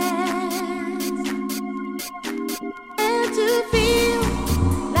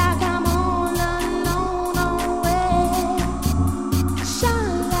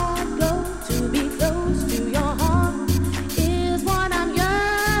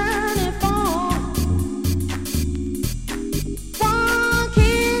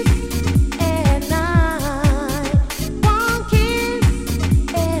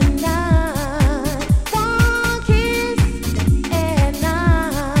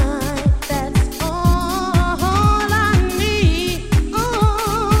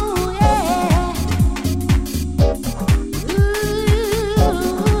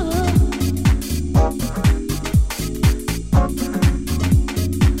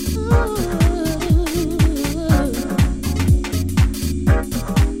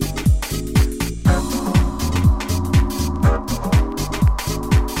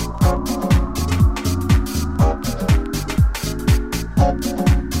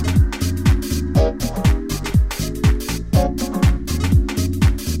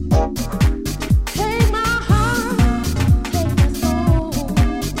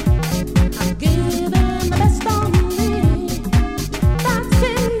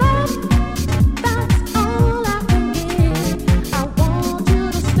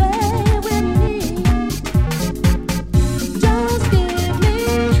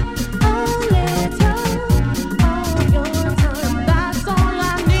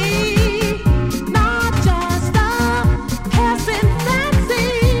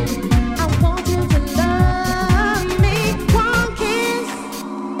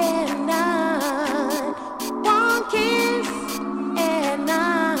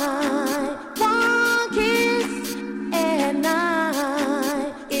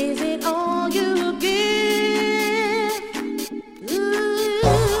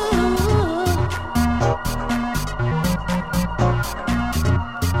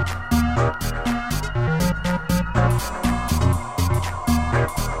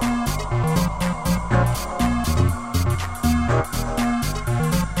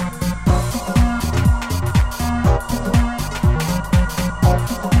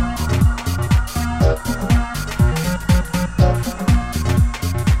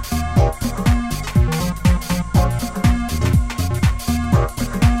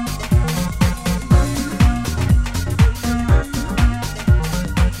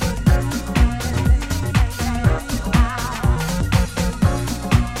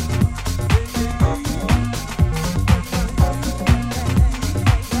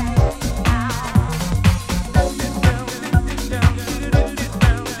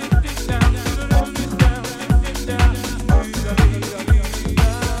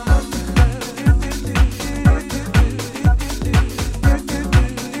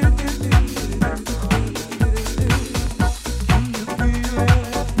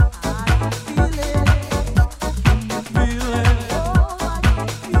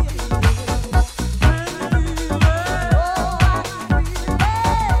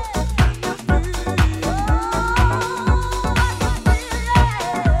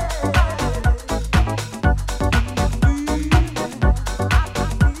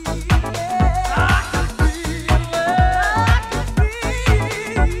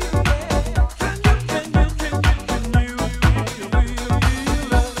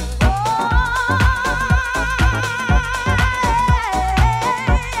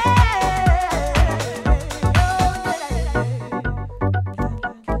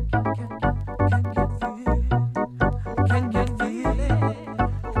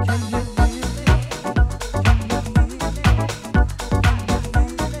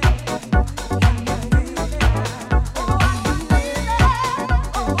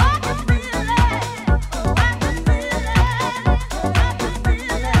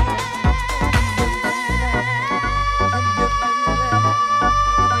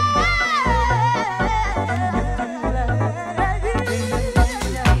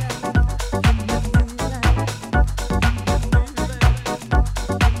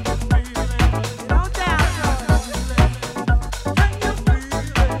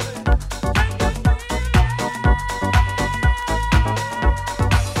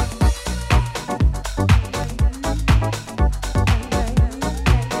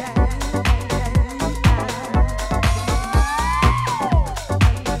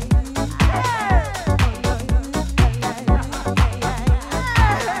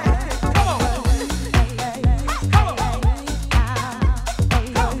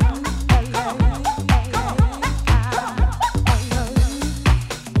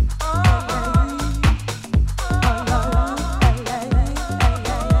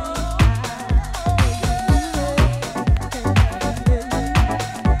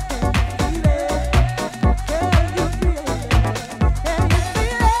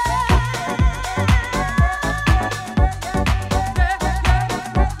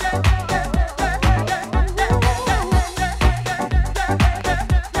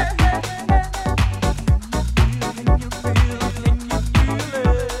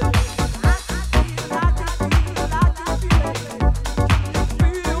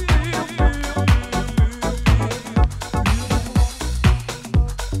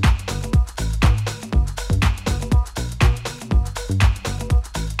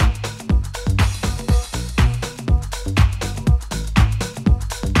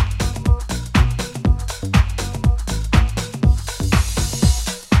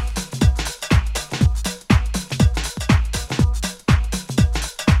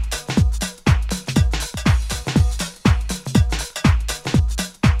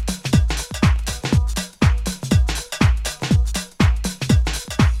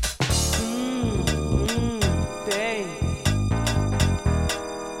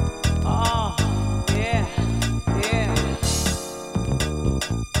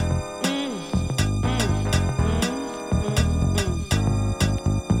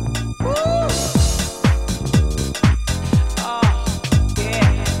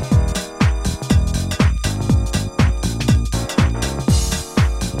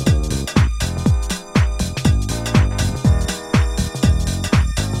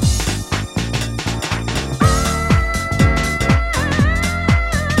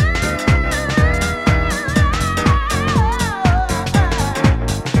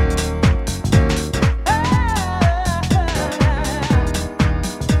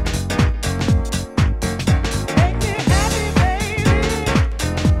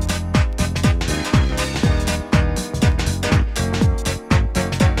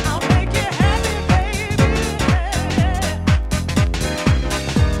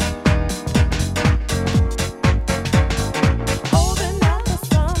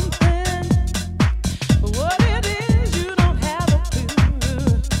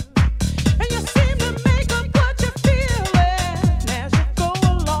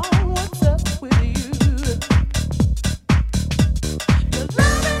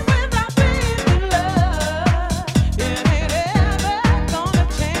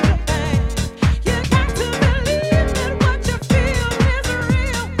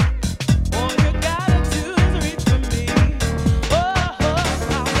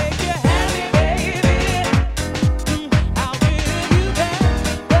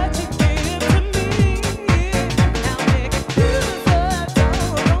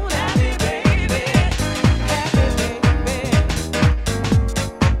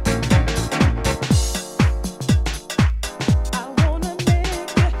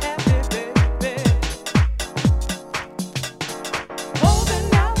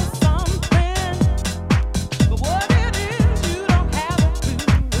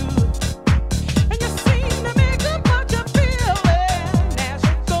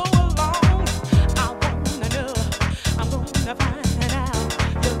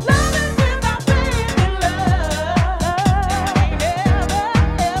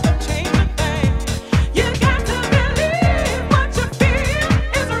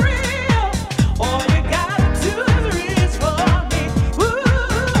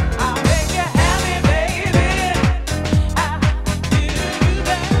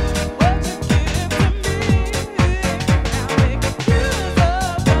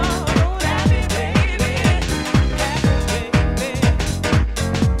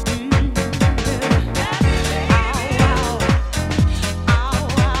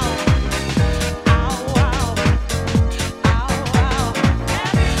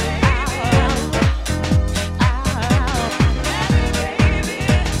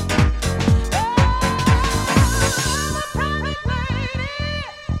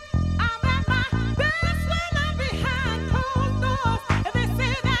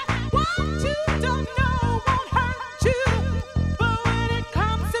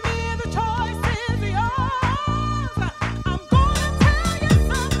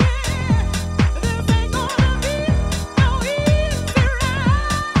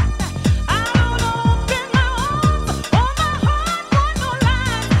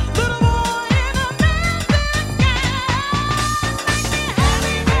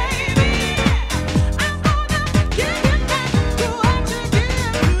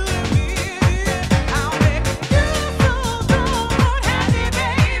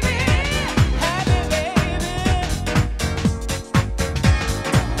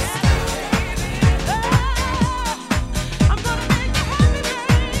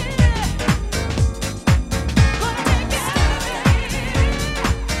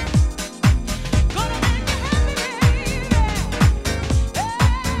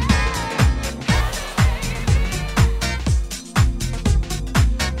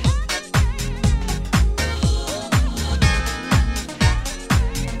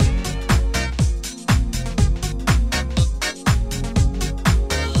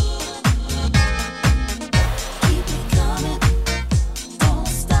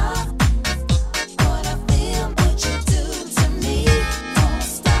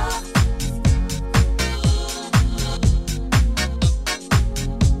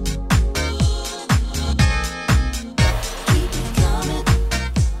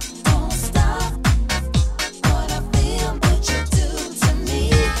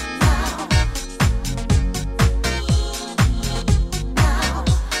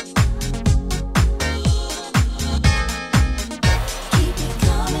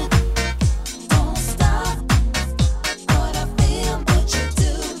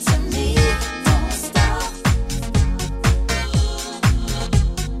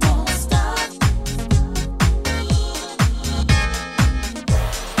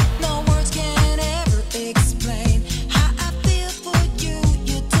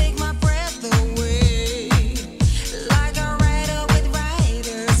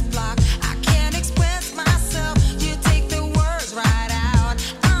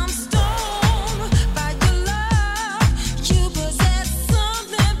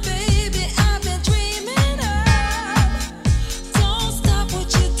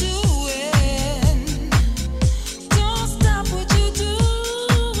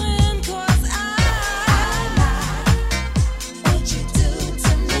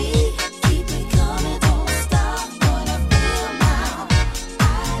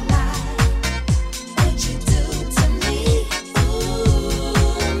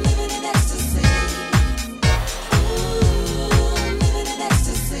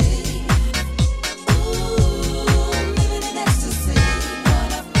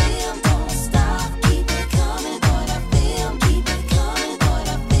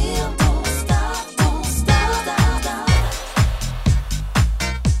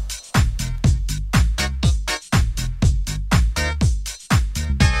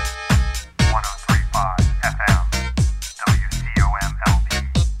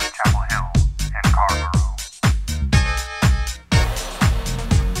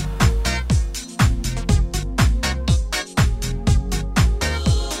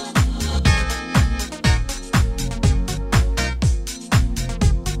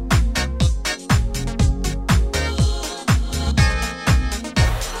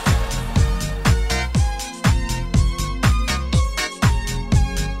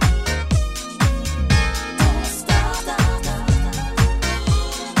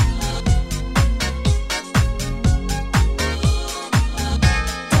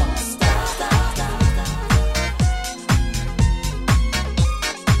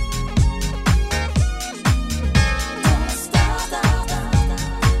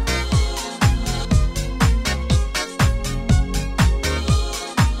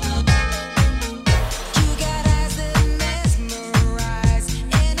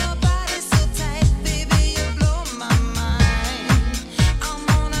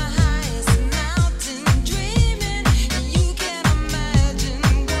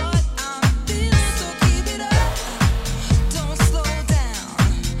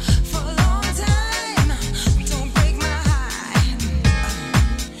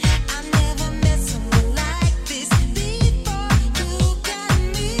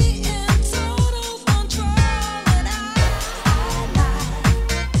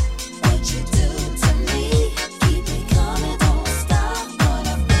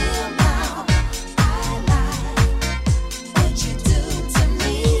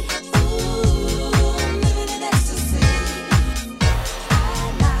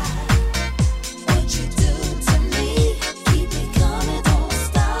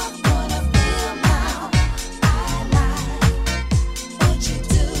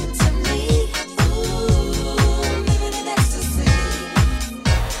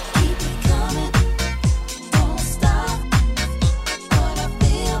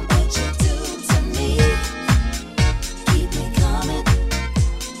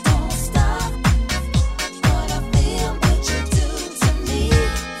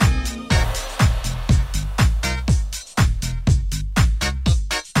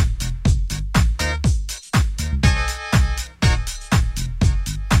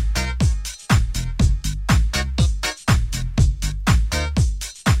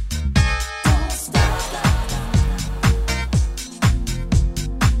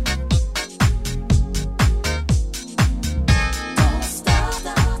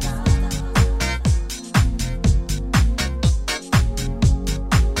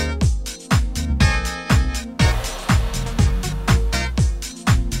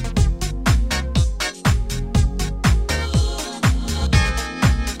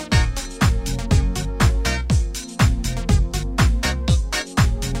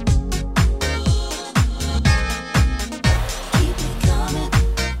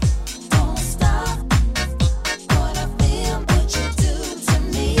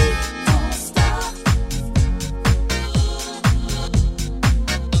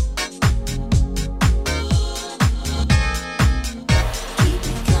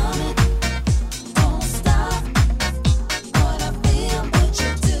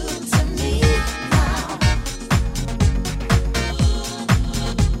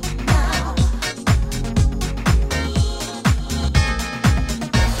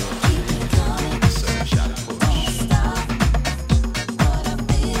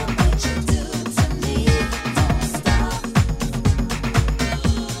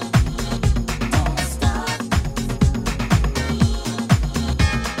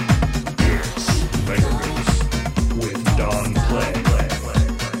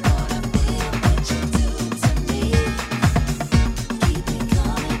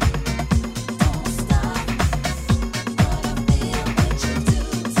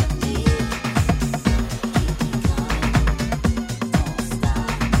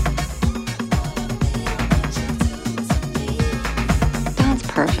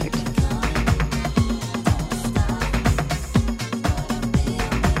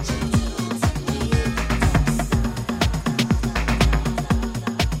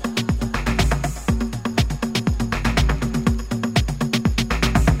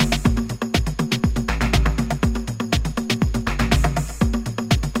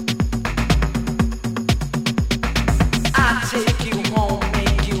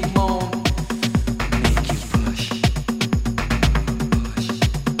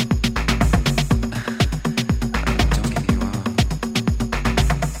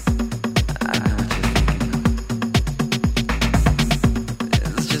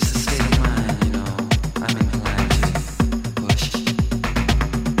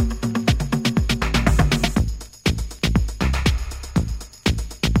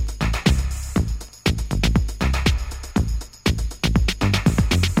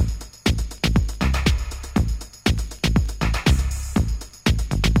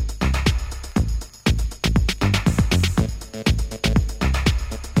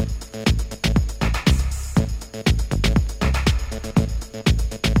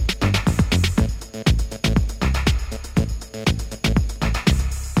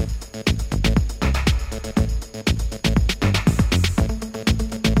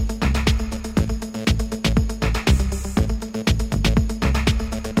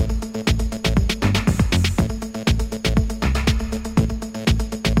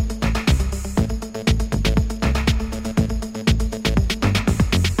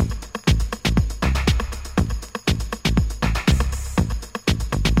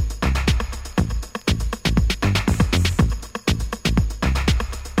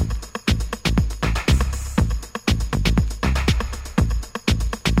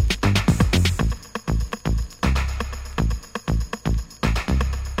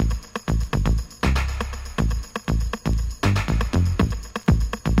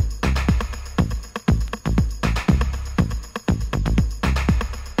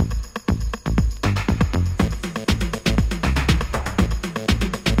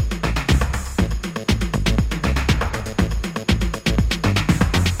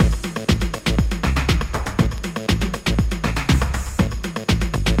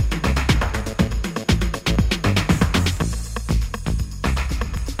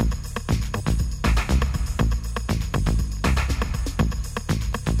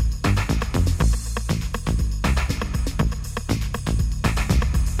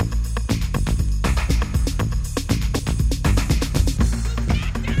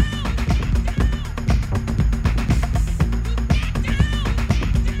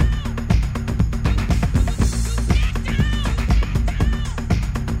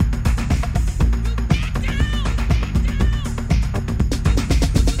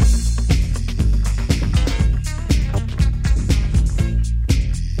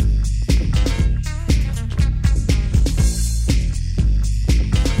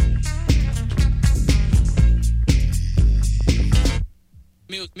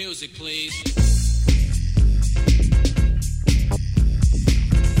 music, please.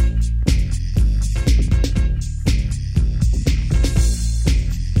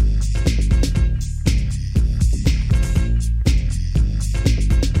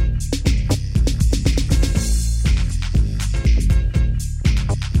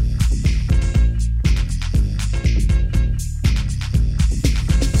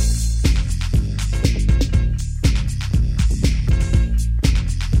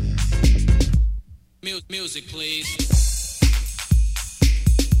 Music, please.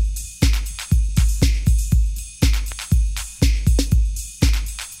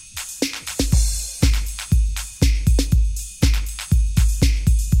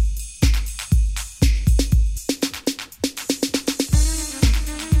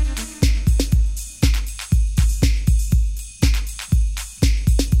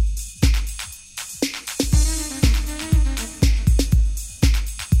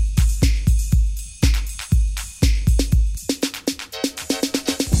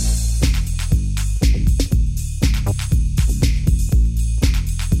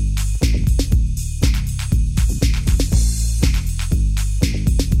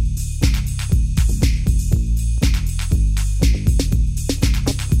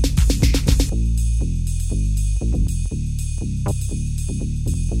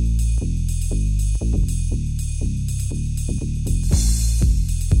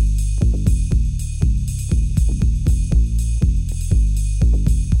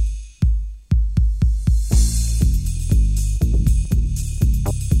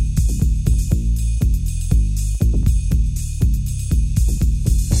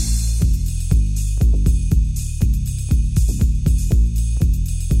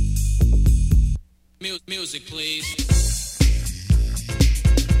 Music, please.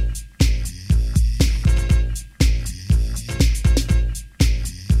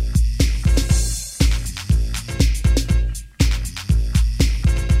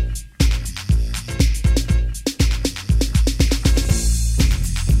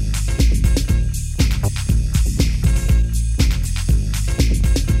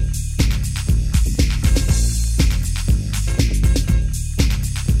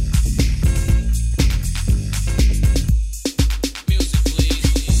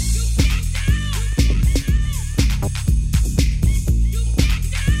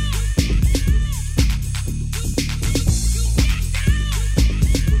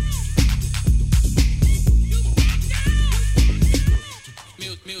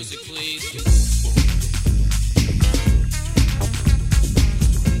 Music, please.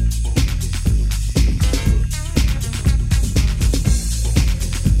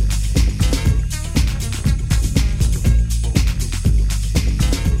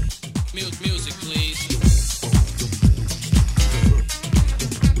 Music, please.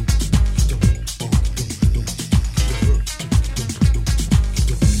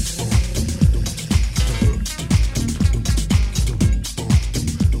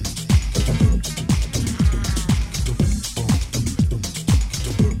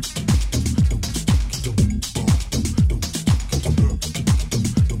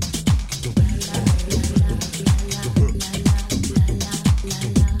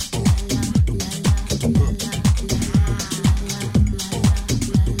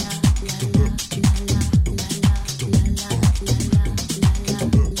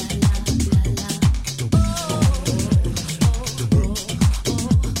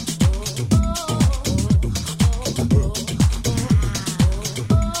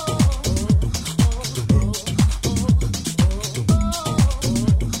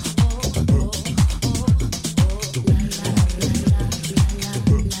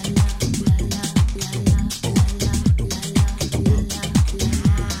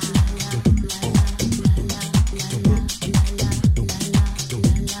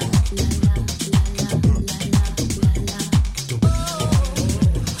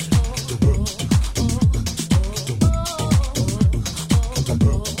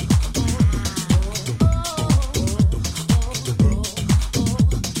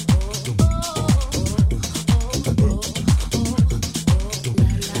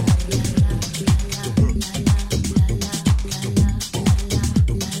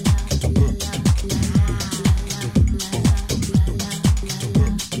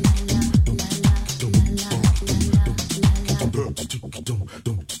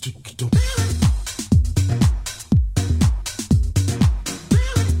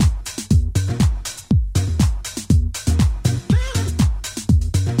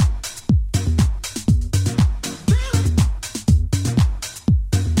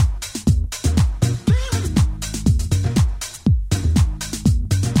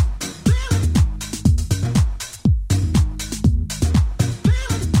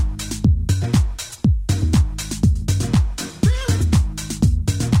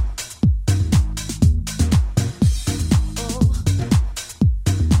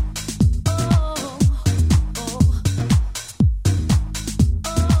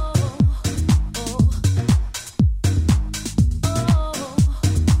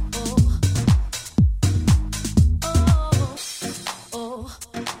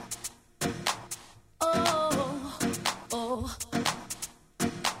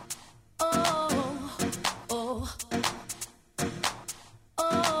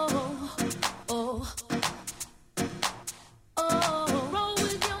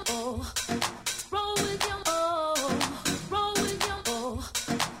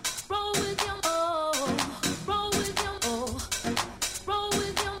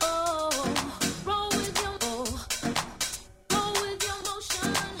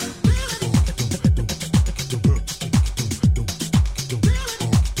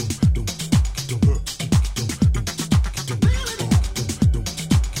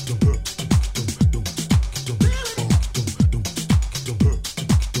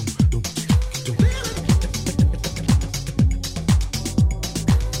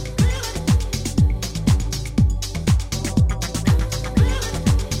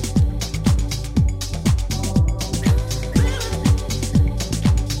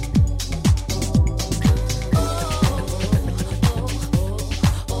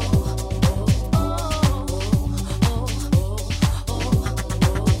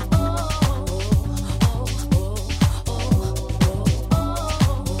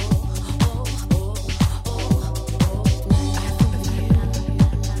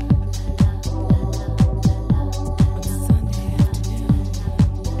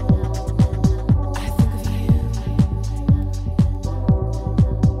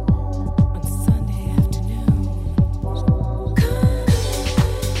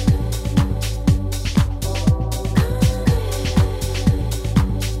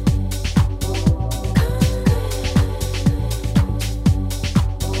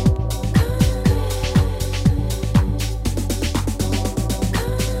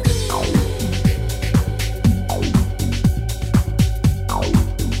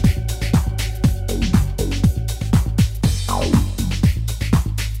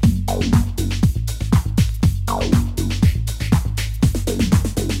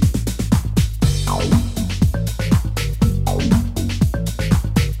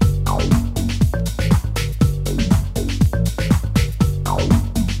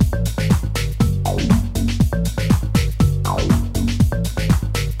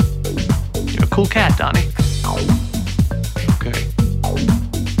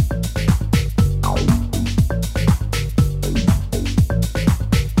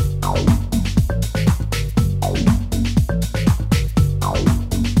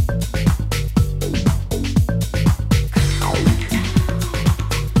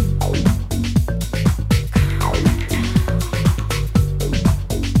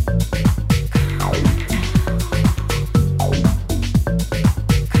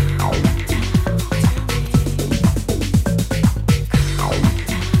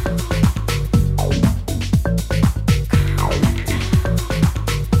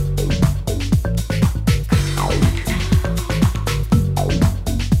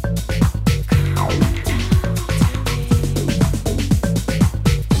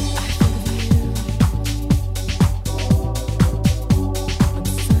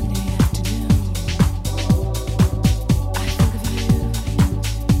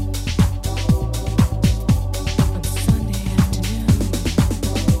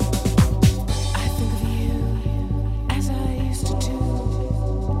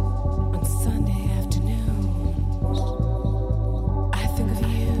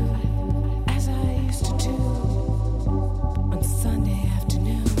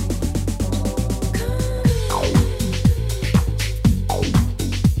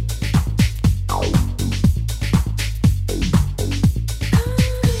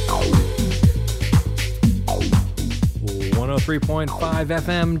 103.5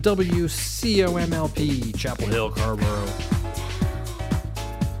 FM WCOMLP, Chapel Hill, Carborough.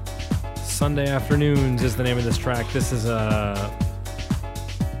 Sunday Afternoons is the name of this track. This is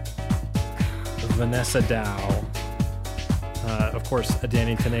Vanessa Dow. Of course, a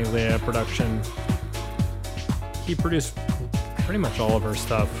Danny Tenaglia production. He produced pretty much all of her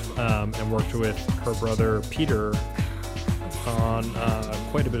stuff and worked with her brother Peter on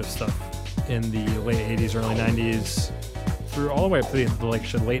quite a bit of stuff in the late 80s, early 90s, through all the way up to the late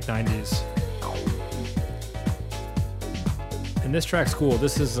 90s. And this track's cool.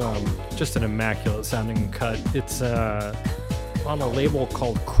 This is just an immaculate sounding cut. It's on a label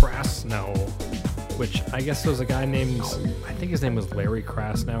called Krasnow, which I guess was a guy named, I think his name was Larry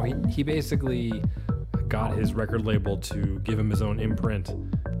Krasnow. He basically got his record label to give him his own imprint,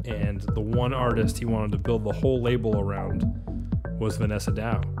 and the one artist he wanted to build the whole label around was Vanessa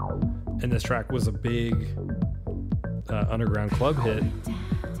Dow. And this track was a big underground club hit,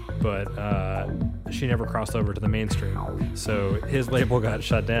 but she never crossed over to the mainstream. So his label got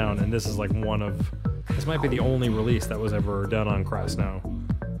shut down, and this is like this might be the only release that was ever done on Krasnow.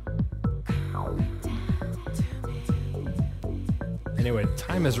 Anyway,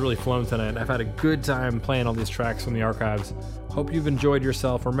 time has really flown tonight. I've had a good time playing all these tracks from the archives. Hope you've enjoyed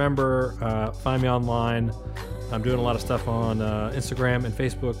yourself. Remember, find me online. I'm doing a lot of stuff on Instagram and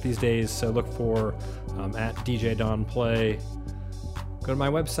Facebook these days, so look for at DJ Don Play. Go to my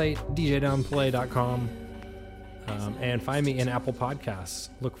website, djdonplay.com, and find me in Apple Podcasts.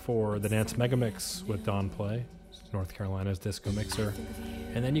 Look for the Dance Megamix with Don Play, North Carolina's disco mixer.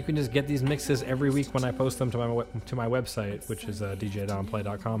 And then you can just get these mixes every week when I post them to my website, which is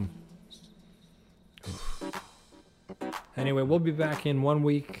djdonplay.com. Anyway, we'll be back in 1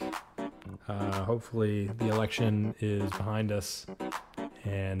 week. Hopefully the election is behind us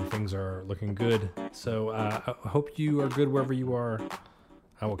and things are looking good. So I hope you are good wherever you are.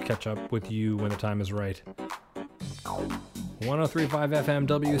 I will catch up with you when the time is right. 103.5 FM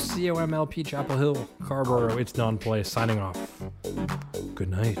WCOMLP, Chapel Hill, Carborough. It's Don Play signing off. Good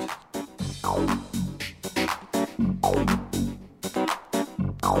night.